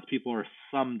of God's people are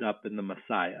summed up in the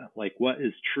Messiah. Like, what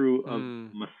is true of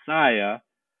Hmm. Messiah?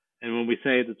 And when we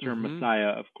say the term Hmm. Messiah,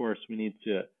 of course, we need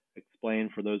to explain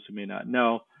for those who may not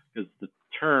know, because the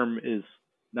term is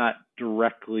not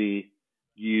directly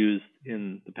used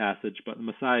in the passage, but the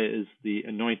Messiah is the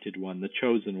anointed one, the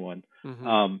chosen one. Hmm.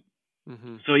 Um,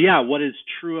 Hmm. so yeah, what is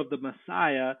true of the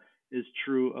Messiah is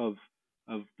true of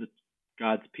the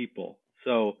God's people.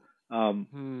 So Hmm.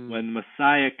 when the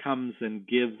Messiah comes and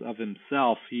gives of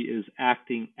himself, he is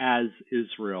acting as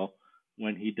Israel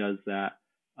when he does that.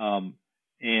 Um,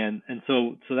 and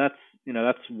so that's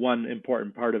one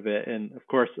important part of it. And of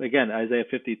course, again, Isaiah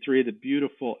 53, the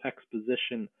beautiful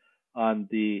exposition on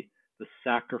the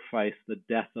sacrifice, the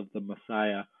death of the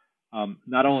Messiah,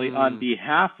 not only on Hmm.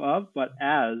 behalf of, but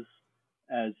as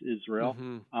Israel.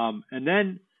 Hmm. And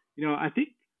then, I think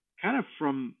kind of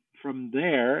from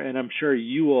there, and I'm sure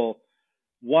you will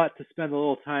want to spend a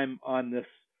little time on this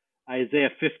Isaiah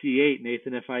 58,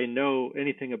 Nathan, if I know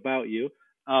anything about you.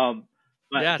 But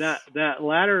that Yes. that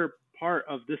latter part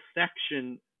of this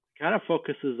section kind of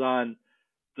focuses on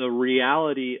the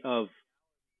reality of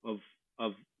of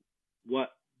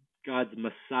what God's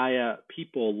Messiah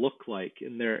people look like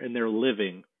in their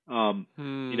living. Hmm.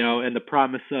 And the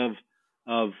promise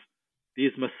of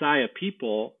these Messiah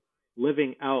people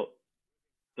living out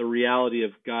the reality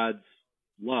of God's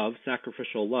love,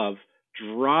 sacrificial love,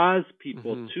 draws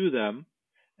people Hmm. to them,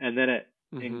 and then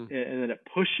Hmm. it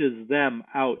pushes them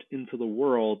out into the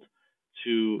world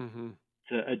to Hmm.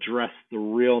 address the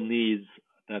real needs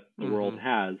that the world Hmm.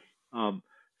 has.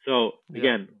 So Yep.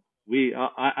 again,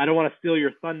 I don't want to steal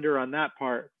your thunder on that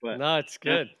part, but No, it's that's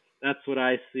good. that's what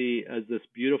I see as this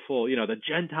beautiful. The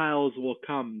Gentiles will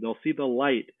come; they'll see the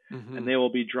light, and Hmm. they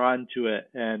will be drawn to it.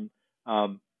 And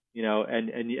and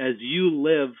as you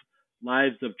live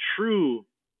lives of true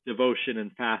devotion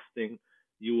and fasting,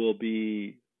 you will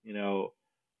be,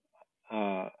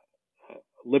 uh,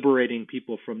 liberating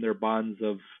people from their bonds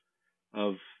of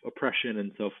oppression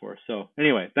and so forth. So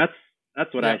anyway, that's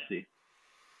what I Yep. see.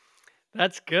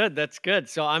 That's good. That's good.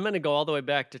 So I'm going to go all the way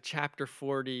back to chapter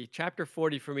 40. Chapter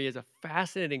 40 for me is a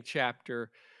fascinating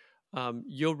chapter.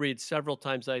 You'll read several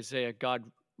times Isaiah, God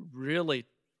really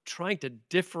trying to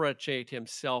differentiate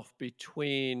himself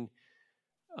between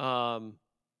um,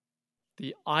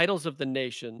 the idols of the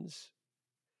nations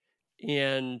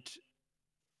and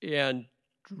and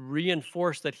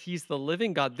reinforce that he's the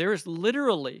living God. There is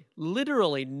literally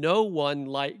no one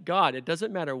like God. It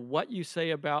doesn't matter what you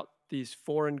say about these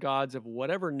foreign gods of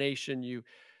whatever nation you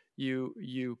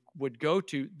would go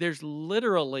to. There's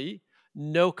literally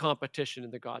no competition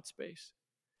in the God space.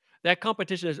 That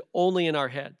competition is only in our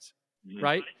heads, Mm-hmm.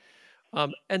 right?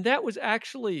 And that was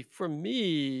actually for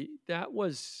me.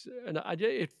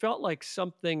 It felt like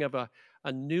something of a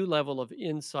new level of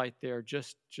insight there.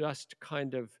 Just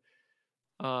kind of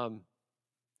um,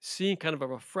 seeing kind of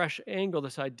a fresh angle.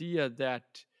 This idea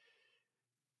that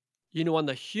on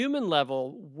the human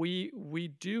level,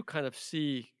 we do kind of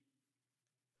see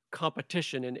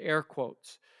competition in air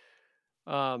quotes.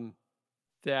 Um,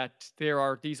 that there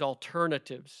are these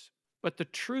alternatives. But the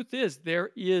truth is, there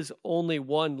is only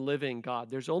one living God.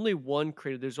 There's only one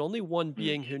creator. There's only one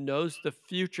being who knows the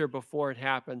future before it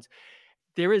happens.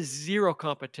 There is zero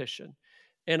competition.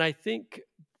 And I think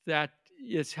that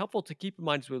it's helpful to keep in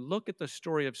mind as we look at the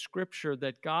story of Scripture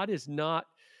that God is not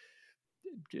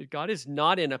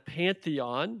in a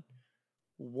pantheon,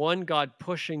 one God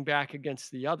pushing back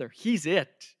against the other. He's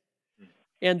it.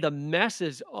 And the mess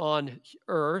is on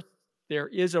earth. There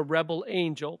is a rebel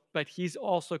angel, but he's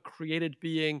also created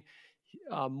being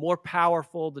more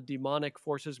powerful, the demonic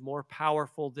forces more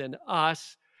powerful than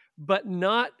us, but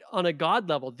not on a God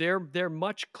level. They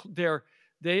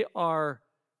are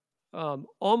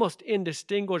almost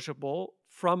indistinguishable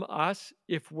from us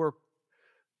if we're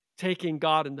taking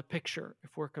God in the picture.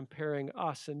 If we're comparing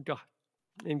us and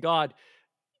God,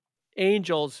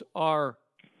 angels are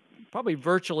probably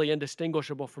virtually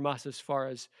indistinguishable from us as far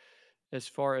as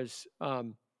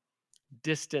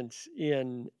distance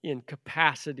in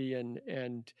capacity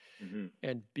Mm-hmm.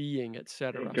 and being, In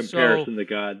etc. So comparison to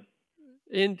God.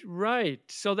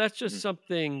 so that's just Mm-hmm.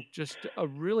 something, just a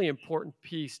really important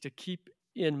piece to keep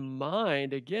in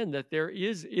mind again, that there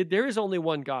is only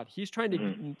one God. He's trying to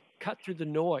Mm-hmm. cut through the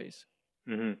noise.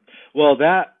 Mm-hmm. Well,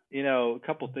 that, a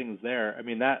couple things there. I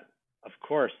mean, that of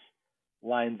course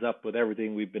lines up with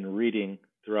everything we've been reading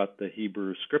throughout the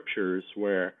Hebrew scriptures,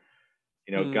 where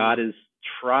God Mm, is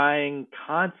trying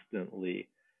constantly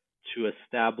to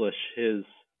establish His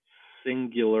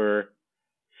singular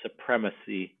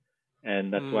supremacy,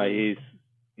 and that's why mm, He's,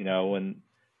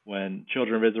 when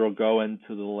children of Israel go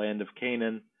into the land of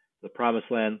Canaan, the promised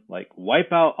land, like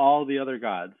wipe out all the other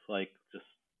gods, like just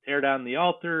tear down the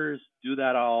altars, do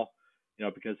that all,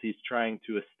 because He's trying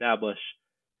to establish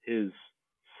His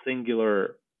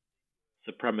singular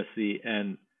supremacy.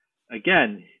 And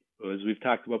again, as we've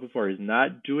talked about before, He's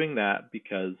not doing that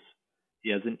because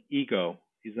He has an ego.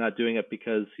 He's not doing it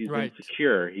because He's right,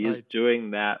 insecure. He is right.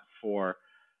 doing that for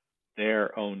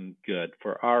their own good,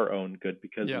 for our own good,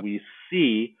 because Yeah. we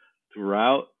see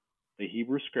throughout the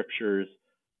Hebrew scriptures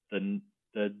the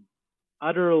the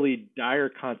utterly dire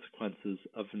consequences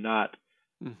of not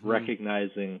Hmm.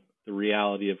 recognizing the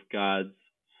reality of God's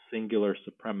singular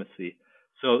supremacy.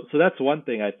 So that's one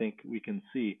thing I think we can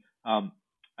see.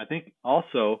 I think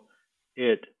also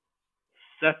it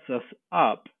sets us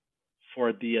up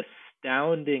for the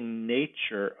astounding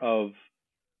nature of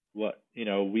what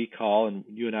we call, and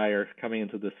you and I are coming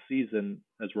into this season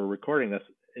as we're recording this,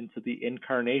 into the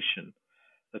incarnation.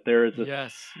 That there is a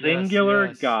Yes, yes, singular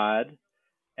yes. God,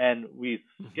 and we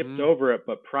skipped Hmm. over it,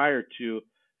 but prior to,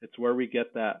 it's where we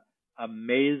get that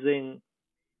amazing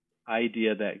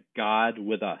idea that God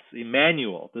with us,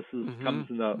 Emmanuel. This Hmm. comes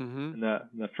in the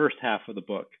Hmm. first half of the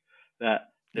book, that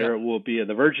Yep. there will be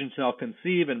the virgin shall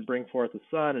conceive and bring forth a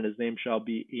son, and his name shall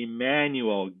be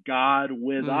Emmanuel, God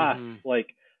with us. Hmm.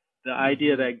 Like the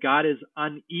idea Hmm. that God is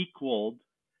unequaled,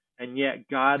 and yet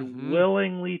God Hmm.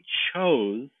 willingly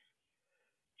chose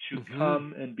to Hmm.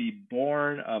 come and be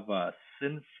born of a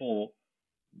sinful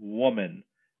woman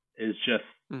is just,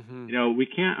 Hmm. we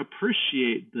can't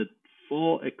appreciate the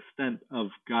full extent of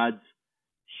God's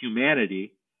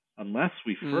humanity unless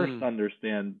we first Mm.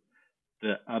 understand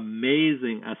the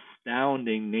amazing,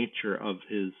 astounding nature of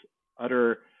His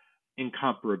utter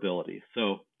incomparability.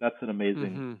 So that's an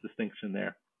amazing Hmm. distinction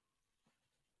there.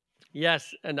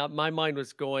 Yes, and my mind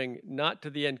was going not to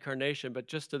the incarnation, but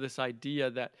just to this idea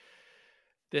that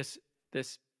this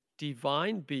this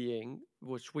divine being,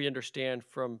 which we understand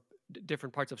from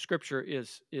different parts of Scripture,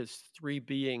 is three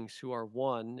beings who are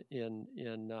one in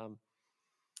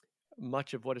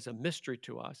much of what is a mystery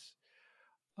to us.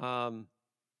 Um,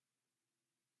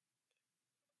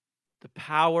 the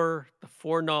power, the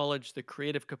foreknowledge, the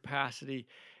creative capacity,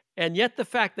 and yet the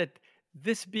fact that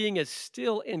this being is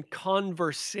still in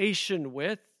conversation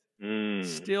with, Mm.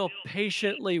 still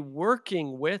patiently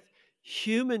working with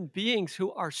human beings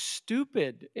who are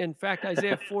stupid. In fact,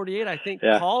 Isaiah 48, I think,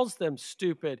 Yeah, calls them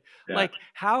stupid. yeah. Like,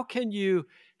 how can you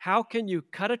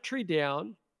cut a tree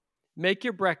down, make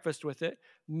your breakfast with it,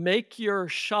 make your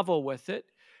shovel with it,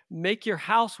 make your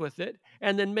house with it,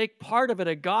 and then make part of it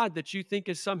a God that you think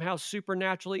is somehow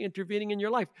supernaturally intervening in your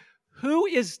life? Who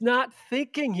is not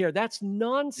thinking here? That's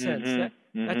nonsense. Mhm.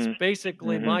 That's Mhm.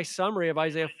 basically Mhm. my summary of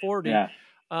Isaiah 40. Yeah.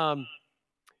 Um,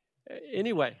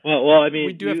 anyway, Well, I we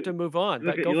mean, do have to move on, you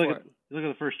look but at go you look for at it. you look at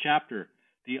the first chapter.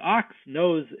 The ox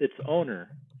knows its owner,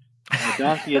 and the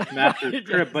donkey its master's Right,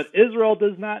 crib, yes. but Israel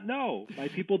does not know. My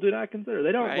people do not consider.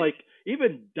 They don't Right, like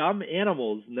even dumb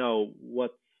animals know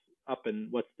what's up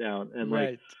and what's down, and like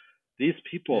right. these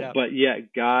people. Yeah. But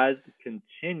yet God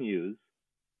continues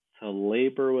to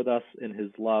labor with us in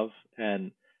His love,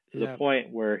 and to the Yeah.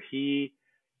 point where He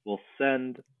will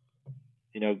send,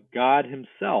 God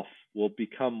Himself will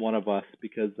become one of us,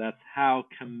 because that's how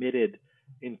committed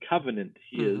in covenant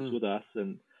He is Mhm. with us.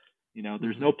 And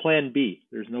there's no Mhm. plan B.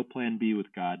 There's no plan B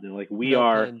with God. They're like we No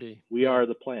are. plan B. We Yeah. are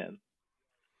the plan.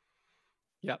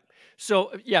 Yeah.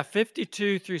 So, yeah,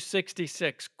 52 through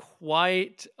 66,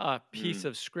 quite a piece Mm.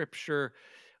 of scripture.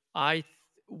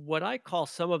 What I call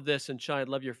some of this, and Sean, I'd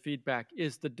love your feedback,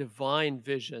 is the divine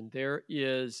vision.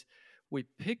 We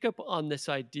pick up on this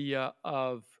idea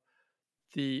of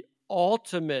the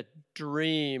ultimate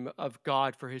dream of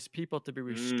God for his people to be Mm.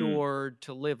 restored,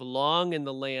 to live long in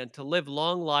the land, to live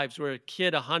long lives where a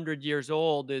kid 100 years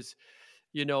old is,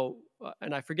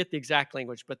 and I forget the exact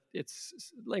language, but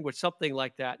it's language something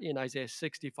like that in Isaiah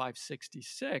 65,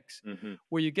 66, Mhm.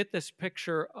 where you get this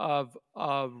picture of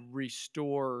a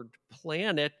restored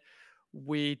planet.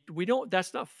 We don't,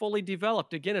 that's not fully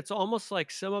developed. Again, it's almost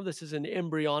like some of this is in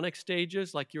embryonic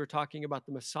stages, like you were talking about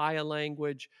the Messiah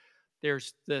language.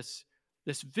 There's this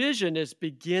vision is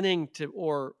beginning to,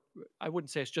 or I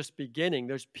wouldn't say it's just beginning.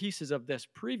 There's pieces of this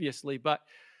previously, but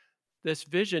this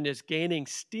vision is gaining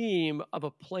steam of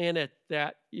a planet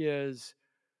that is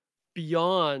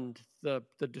beyond the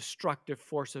destructive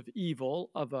force of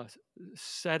evil of a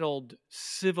settled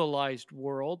civilized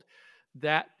world.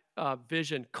 That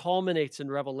vision culminates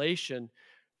in Revelation,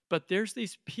 but there's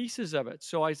these pieces of it.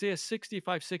 So Isaiah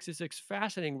 65, 66,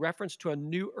 fascinating reference to a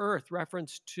new earth,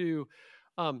 reference to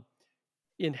um,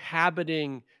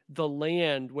 inhabiting the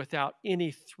land without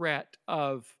any threat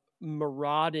of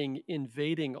marauding,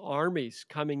 invading armies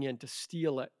coming in to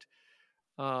steal it.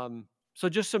 So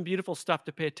just some beautiful stuff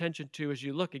to pay attention to as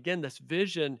you look. Again, this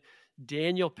vision,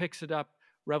 Daniel picks it up,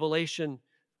 Revelation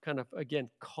kind of again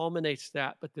culminates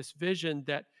that, but this vision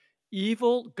that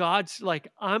evil, God's like,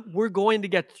 we're going to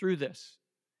get through this.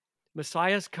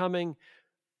 Messiah's coming.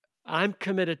 I'm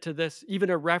committed to this.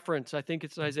 Even a reference, I think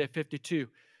it's Isaiah 52,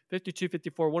 52,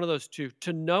 54, one of those two,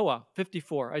 to Noah,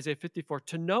 54, Isaiah 54,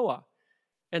 to Noah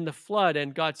and the flood.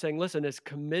 And God saying, listen, as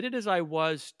committed as I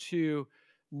was to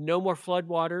no more flood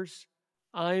waters,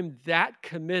 I'm that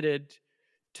committed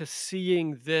to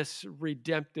seeing this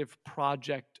redemptive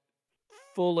project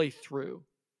fully through.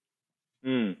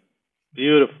 Mm.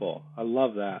 Beautiful. I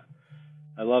love that.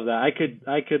 I love that.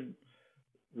 I could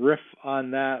riff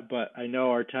on that, but I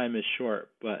know our time is short.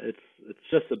 But it's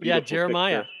just a Yeah, beautiful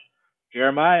Jeremiah. picture.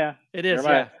 Jeremiah. It is,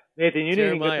 Jeremiah. yeah. Nathan, you didn't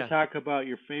even get to Jeremiah. talk about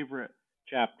your favorite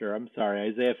chapter. I'm sorry,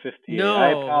 Isaiah 58.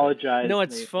 I No, apologize, no,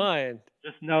 it's Nathan. fine.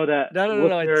 Just know that, No, no, no,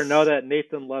 no. listener, know It's that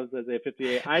Nathan loves Isaiah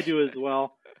 58. I do as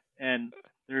well. And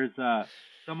there's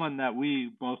someone that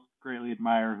we both greatly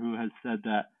admire who has said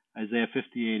that Isaiah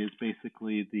 58 is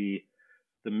basically the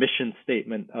mission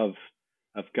statement of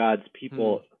God's hmm.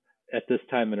 people at this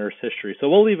time in Earth's history. So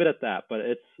we'll leave it at that. But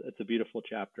it's a beautiful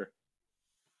chapter.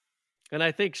 And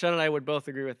I think Sean and I would both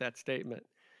agree with that statement.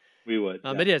 We would,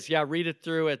 yeah. It is, yeah. Read it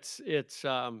through. It's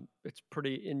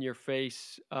pretty in your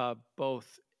face,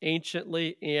 both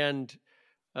anciently and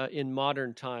in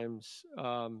modern times.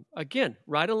 Again,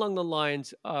 right along the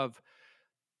lines of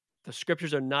the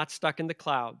scriptures are not stuck in the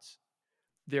clouds.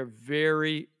 They're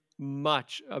very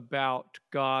much about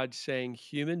God saying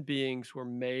human beings were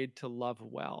made to love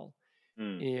well.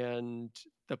 Mm. And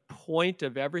the point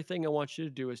of everything I want you to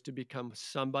do is to become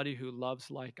somebody who loves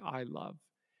like I love.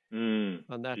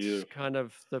 And that's Beautiful. kind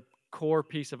of the core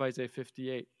piece of Isaiah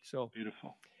 58. So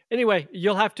Beautiful. anyway,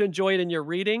 you'll have to enjoy it in your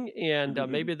reading, and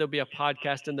maybe there'll be a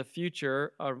podcast in the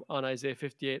future on Isaiah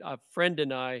 58. A friend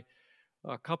and I,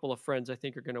 a couple of friends, I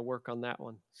think, are going to work on that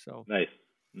one. So Nice.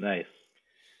 Nice.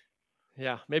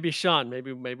 yeah, maybe Shawn.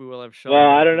 Maybe we'll have Well,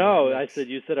 Shawn I back don't in that know. mix.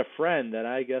 You said a friend, and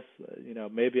I guess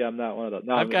maybe I'm not one of those.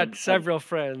 No, I've got several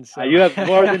friends, so you have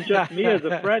more than just me as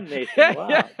a friend, Nathan. Wow.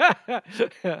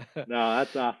 yeah, No,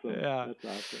 that's awesome. yeah. That's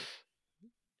awesome.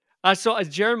 So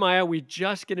Jeremiah, we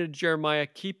just get into Jeremiah,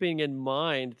 keeping in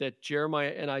mind that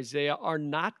Jeremiah and Isaiah are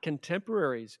not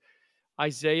contemporaries.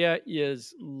 Isaiah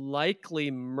is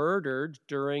likely murdered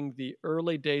during the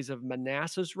early days of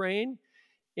Manasseh's reign,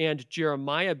 and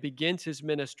Jeremiah begins his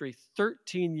ministry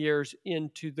 13 years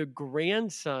into the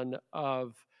grandson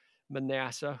of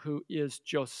Manasseh, who is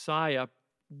Josiah,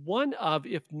 one of,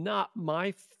 if not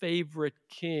my favorite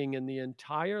king in the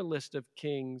entire list of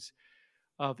kings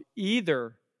of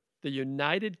either the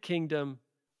United Kingdom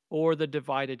or the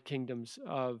divided kingdoms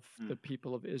of Hmm. the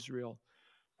people of Israel.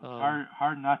 It's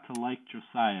hard not to like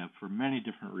Josiah for many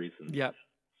different reasons. Yeah,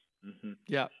 Hmm.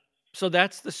 yeah. So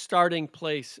that's the starting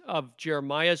place of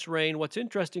Jeremiah's reign. What's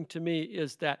interesting to me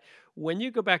is that when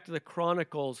you go back to the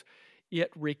Chronicles,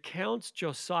 it recounts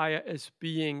Josiah as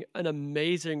being an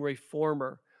amazing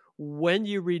reformer. When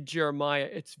you read Jeremiah,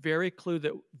 it's very clear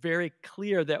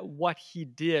that what he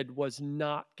did was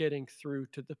not getting through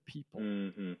to the people.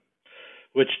 Hmm.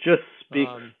 Which just speaks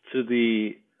Um, to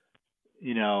the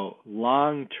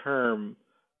long-term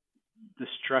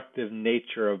destructive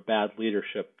nature of bad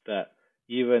leadership that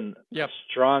even a yep,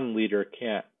 strong leader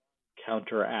can't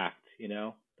counteract.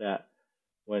 That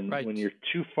when right. you're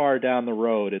too far down the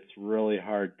road, it's really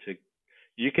hard to.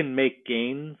 You can make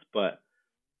gains, but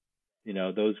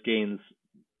those gains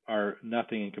are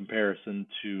nothing in comparison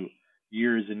to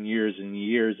years and years and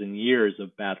years and years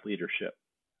of bad leadership.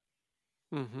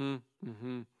 Mm-hmm.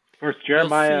 Mm-hmm. Of course, You'll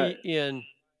Jeremiah. see in.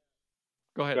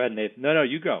 Go Go ahead. ahead, Nathan. No,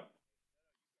 you go.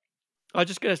 I was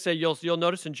just going to say you'll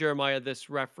notice in Jeremiah this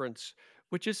reference,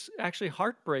 which is actually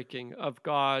heartbreaking, of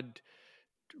God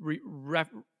re-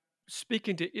 ref-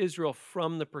 speaking to Israel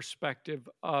from the perspective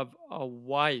of a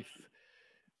wife.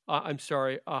 I'm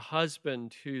sorry, a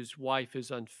husband whose wife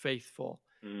is unfaithful.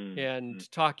 And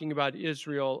Mm-hmm. talking about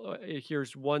Israel,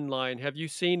 here's one line. Have you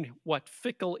seen what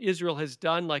fickle Israel has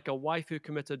done? Like a wife who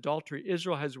commits adultery,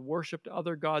 Israel has worshipped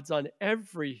other gods on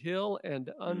every hill and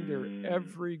under Mm-hmm.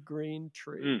 every green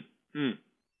tree.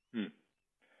 Mm-hmm.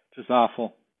 Just awful.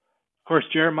 Of course,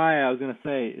 Jeremiah, I was going to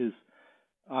say, is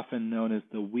often known as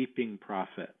the weeping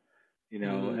prophet.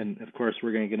 Mm, And of course,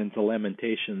 we're going to get into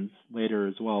Lamentations later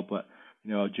as well. But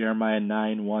Jeremiah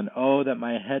 9:1. Oh, that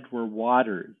my head were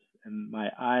waters and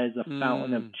my eyes a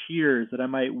fountain of mm, tears, that I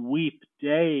might weep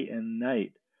day and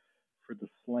night for the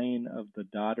slain of the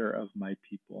daughter of my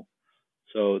people.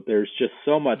 So there's just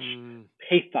so much mm,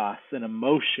 pathos and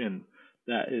emotion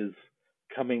that is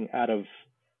coming out of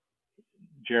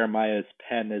Jeremiah's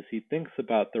pen as he thinks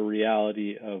about the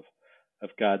reality of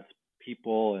God's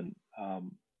people. And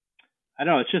I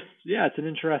don't know, it's just, yeah, it's an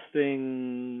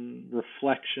interesting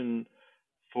reflection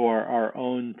for our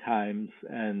own times,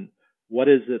 and what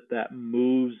is it that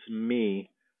moves me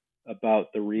about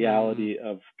the mm, reality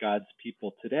of God's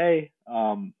people today.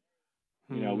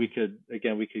 We mm,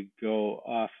 could go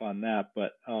off on that,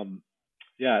 but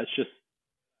yeah, it's just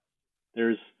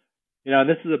there's and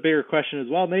this is a bigger question as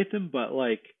well, Nathan, but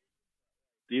like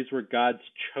these were God's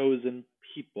chosen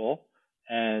people,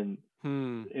 and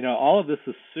mm, all of this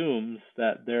assumes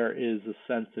that there is a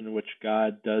sense in which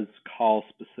God does call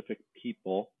specific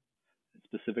people,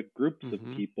 specific groups of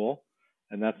mhm, people,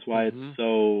 and that's why it's mhm,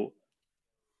 so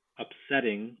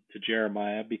upsetting to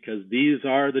Jeremiah, because these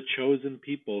are the chosen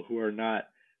people who are not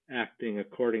acting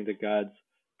according to God's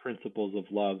principles of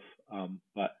love.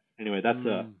 But anyway,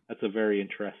 mm. that's a very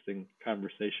interesting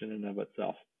conversation in and of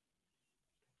itself.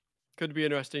 Could be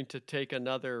interesting to take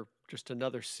another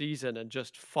season and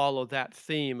just follow that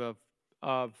theme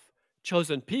of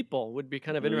chosen people. Would be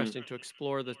kind of Mm-hmm. interesting to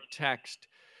explore the text,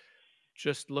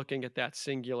 just looking at that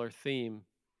singular theme.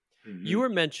 You Mm-hmm. were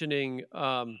mentioning,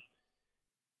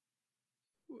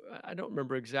 I don't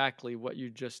remember exactly what you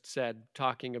just said,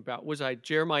 talking about, was I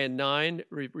Jeremiah 9?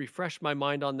 Refresh my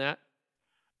mind on that.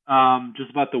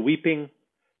 Just about the weeping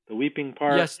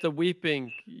part. Yes, the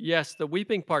weeping. Yes, the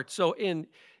weeping part. So in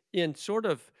sort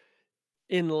of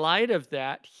in light of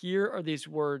that, here are these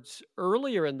words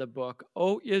earlier in the book: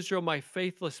 "O Israel, my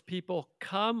faithless people,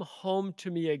 come home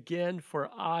to me again,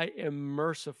 for I am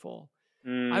merciful.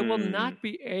 I will Mm. not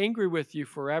be angry with you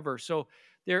forever." So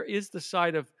there is the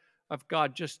side of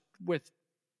God just with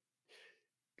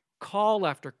call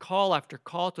after call after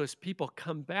call to his people,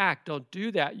 come back. Don't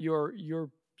do that.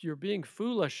 You're being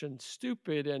foolish and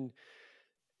stupid and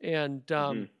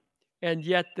Mhm. and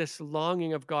yet this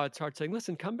longing of God's heart saying,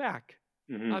 listen, come back.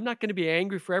 Mhm. I'm not going to be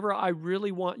angry forever. I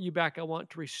really want you back. I want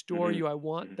to restore Mhm. you. I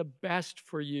want Mhm. the best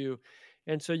for you.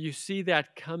 And so you see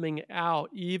that coming out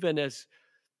even as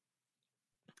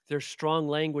there's strong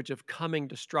language of coming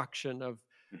destruction,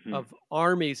 Mhm. of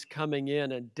armies coming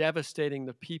in and devastating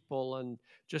the people, and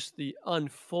just the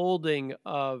unfolding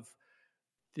of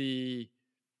the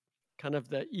kind of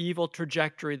the evil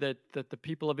trajectory that the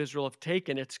people of Israel have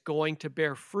taken. It's going to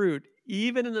bear fruit.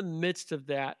 Even in the midst of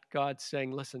that, God's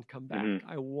saying, listen, come back. Mhm.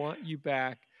 I want you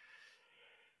back.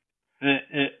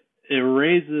 It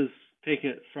raises, take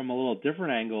it from a little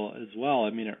different angle as well. I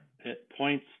mean, it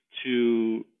points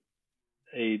to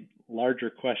a larger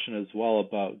question as well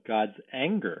about God's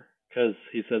anger, because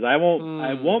he says, I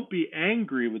Hmm. won't be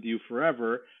angry with you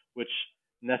forever," which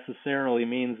necessarily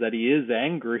means that he is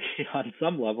angry on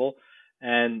some level.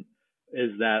 And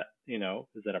is that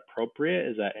appropriate?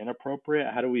 Is that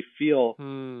inappropriate? How do we feel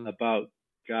Hmm. about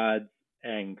God's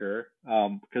anger?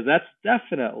 Because that's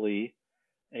definitely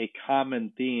a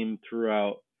common theme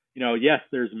throughout. Yes,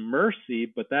 there's mercy,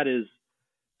 but that is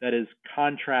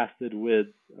contrasted with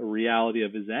a reality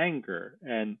of his anger.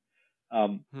 And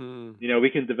um, Hmm. we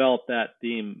can develop that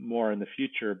theme more in the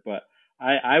future. But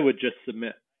I would just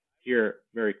submit here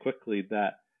very quickly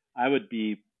that I would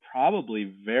be probably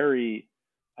very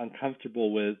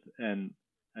uncomfortable with and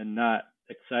not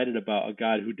excited about a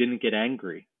God who didn't get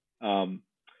angry. Um,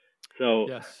 so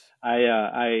Yes.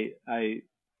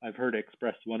 I've heard it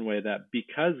expressed one way, that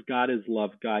because God is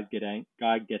love, God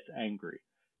gets angry.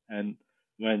 And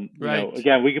when Right.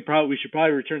 again, we should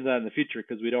probably return to that in the future,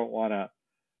 because we don't want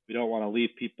to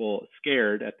leave people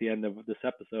scared at the end of this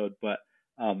episode. But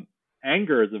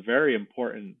anger is a very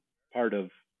important part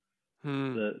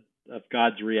Hmm. the of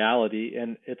God's reality,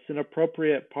 and it's an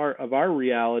appropriate part of our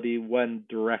reality when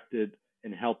directed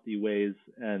in healthy ways,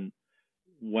 and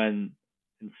when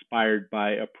inspired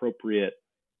by appropriate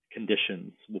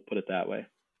conditions. We'll put it that way.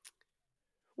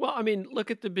 Well, I mean, look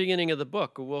at the beginning of the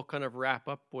book. We'll kind of wrap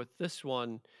up with this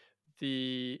one.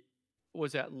 The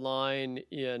was that line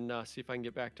in see if I can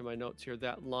get back to my notes here.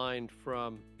 That line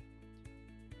from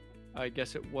I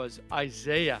guess it was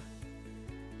Isaiah,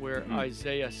 where Hmm.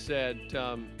 Isaiah said,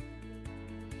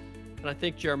 and I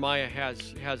think Jeremiah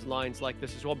has lines like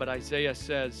this as well. But Isaiah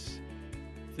says,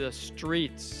 "The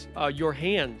streets, your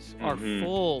hands are Hmm.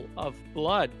 full of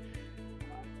blood."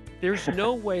 There's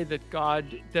no way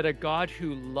that a God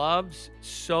who loves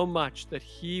so much that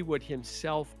he would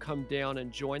himself come down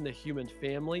and join the human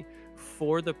family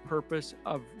for the purpose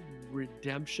of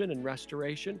redemption and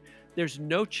restoration. There's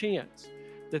no chance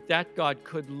that that God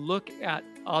could look at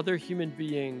other human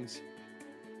beings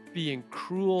being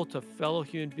cruel to fellow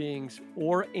human beings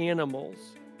or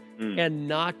animals Mm. and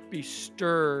not be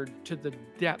stirred to the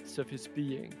depths of his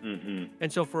being. Hmm.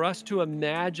 And so for us to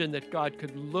imagine that God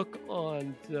could look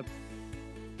on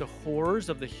the horrors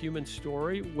of the human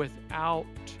story without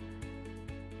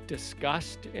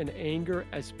disgust and anger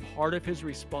as part of his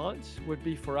response would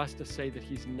be for us to say that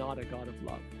he's not a God of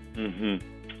love. Hmm.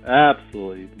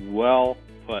 Absolutely. Well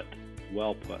put.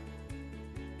 Well put.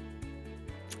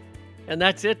 And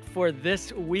that's it for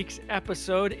this week's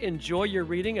episode. Enjoy your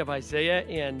reading of Isaiah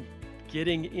and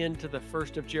getting into the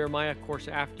first of Jeremiah, of course,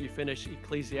 after you finish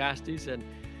Ecclesiastes and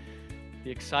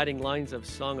the exciting lines of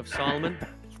Song of Solomon.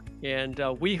 And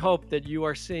we hope that you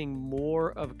are seeing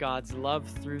more of God's love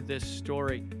through this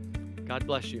story. God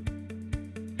bless you.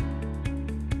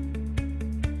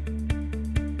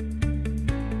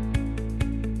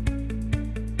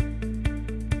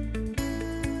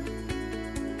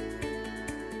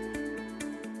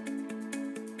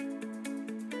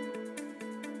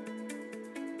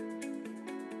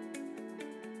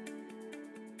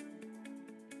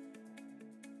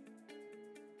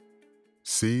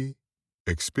 See,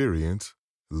 experience,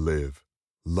 live.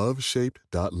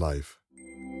 Loveshaped.life.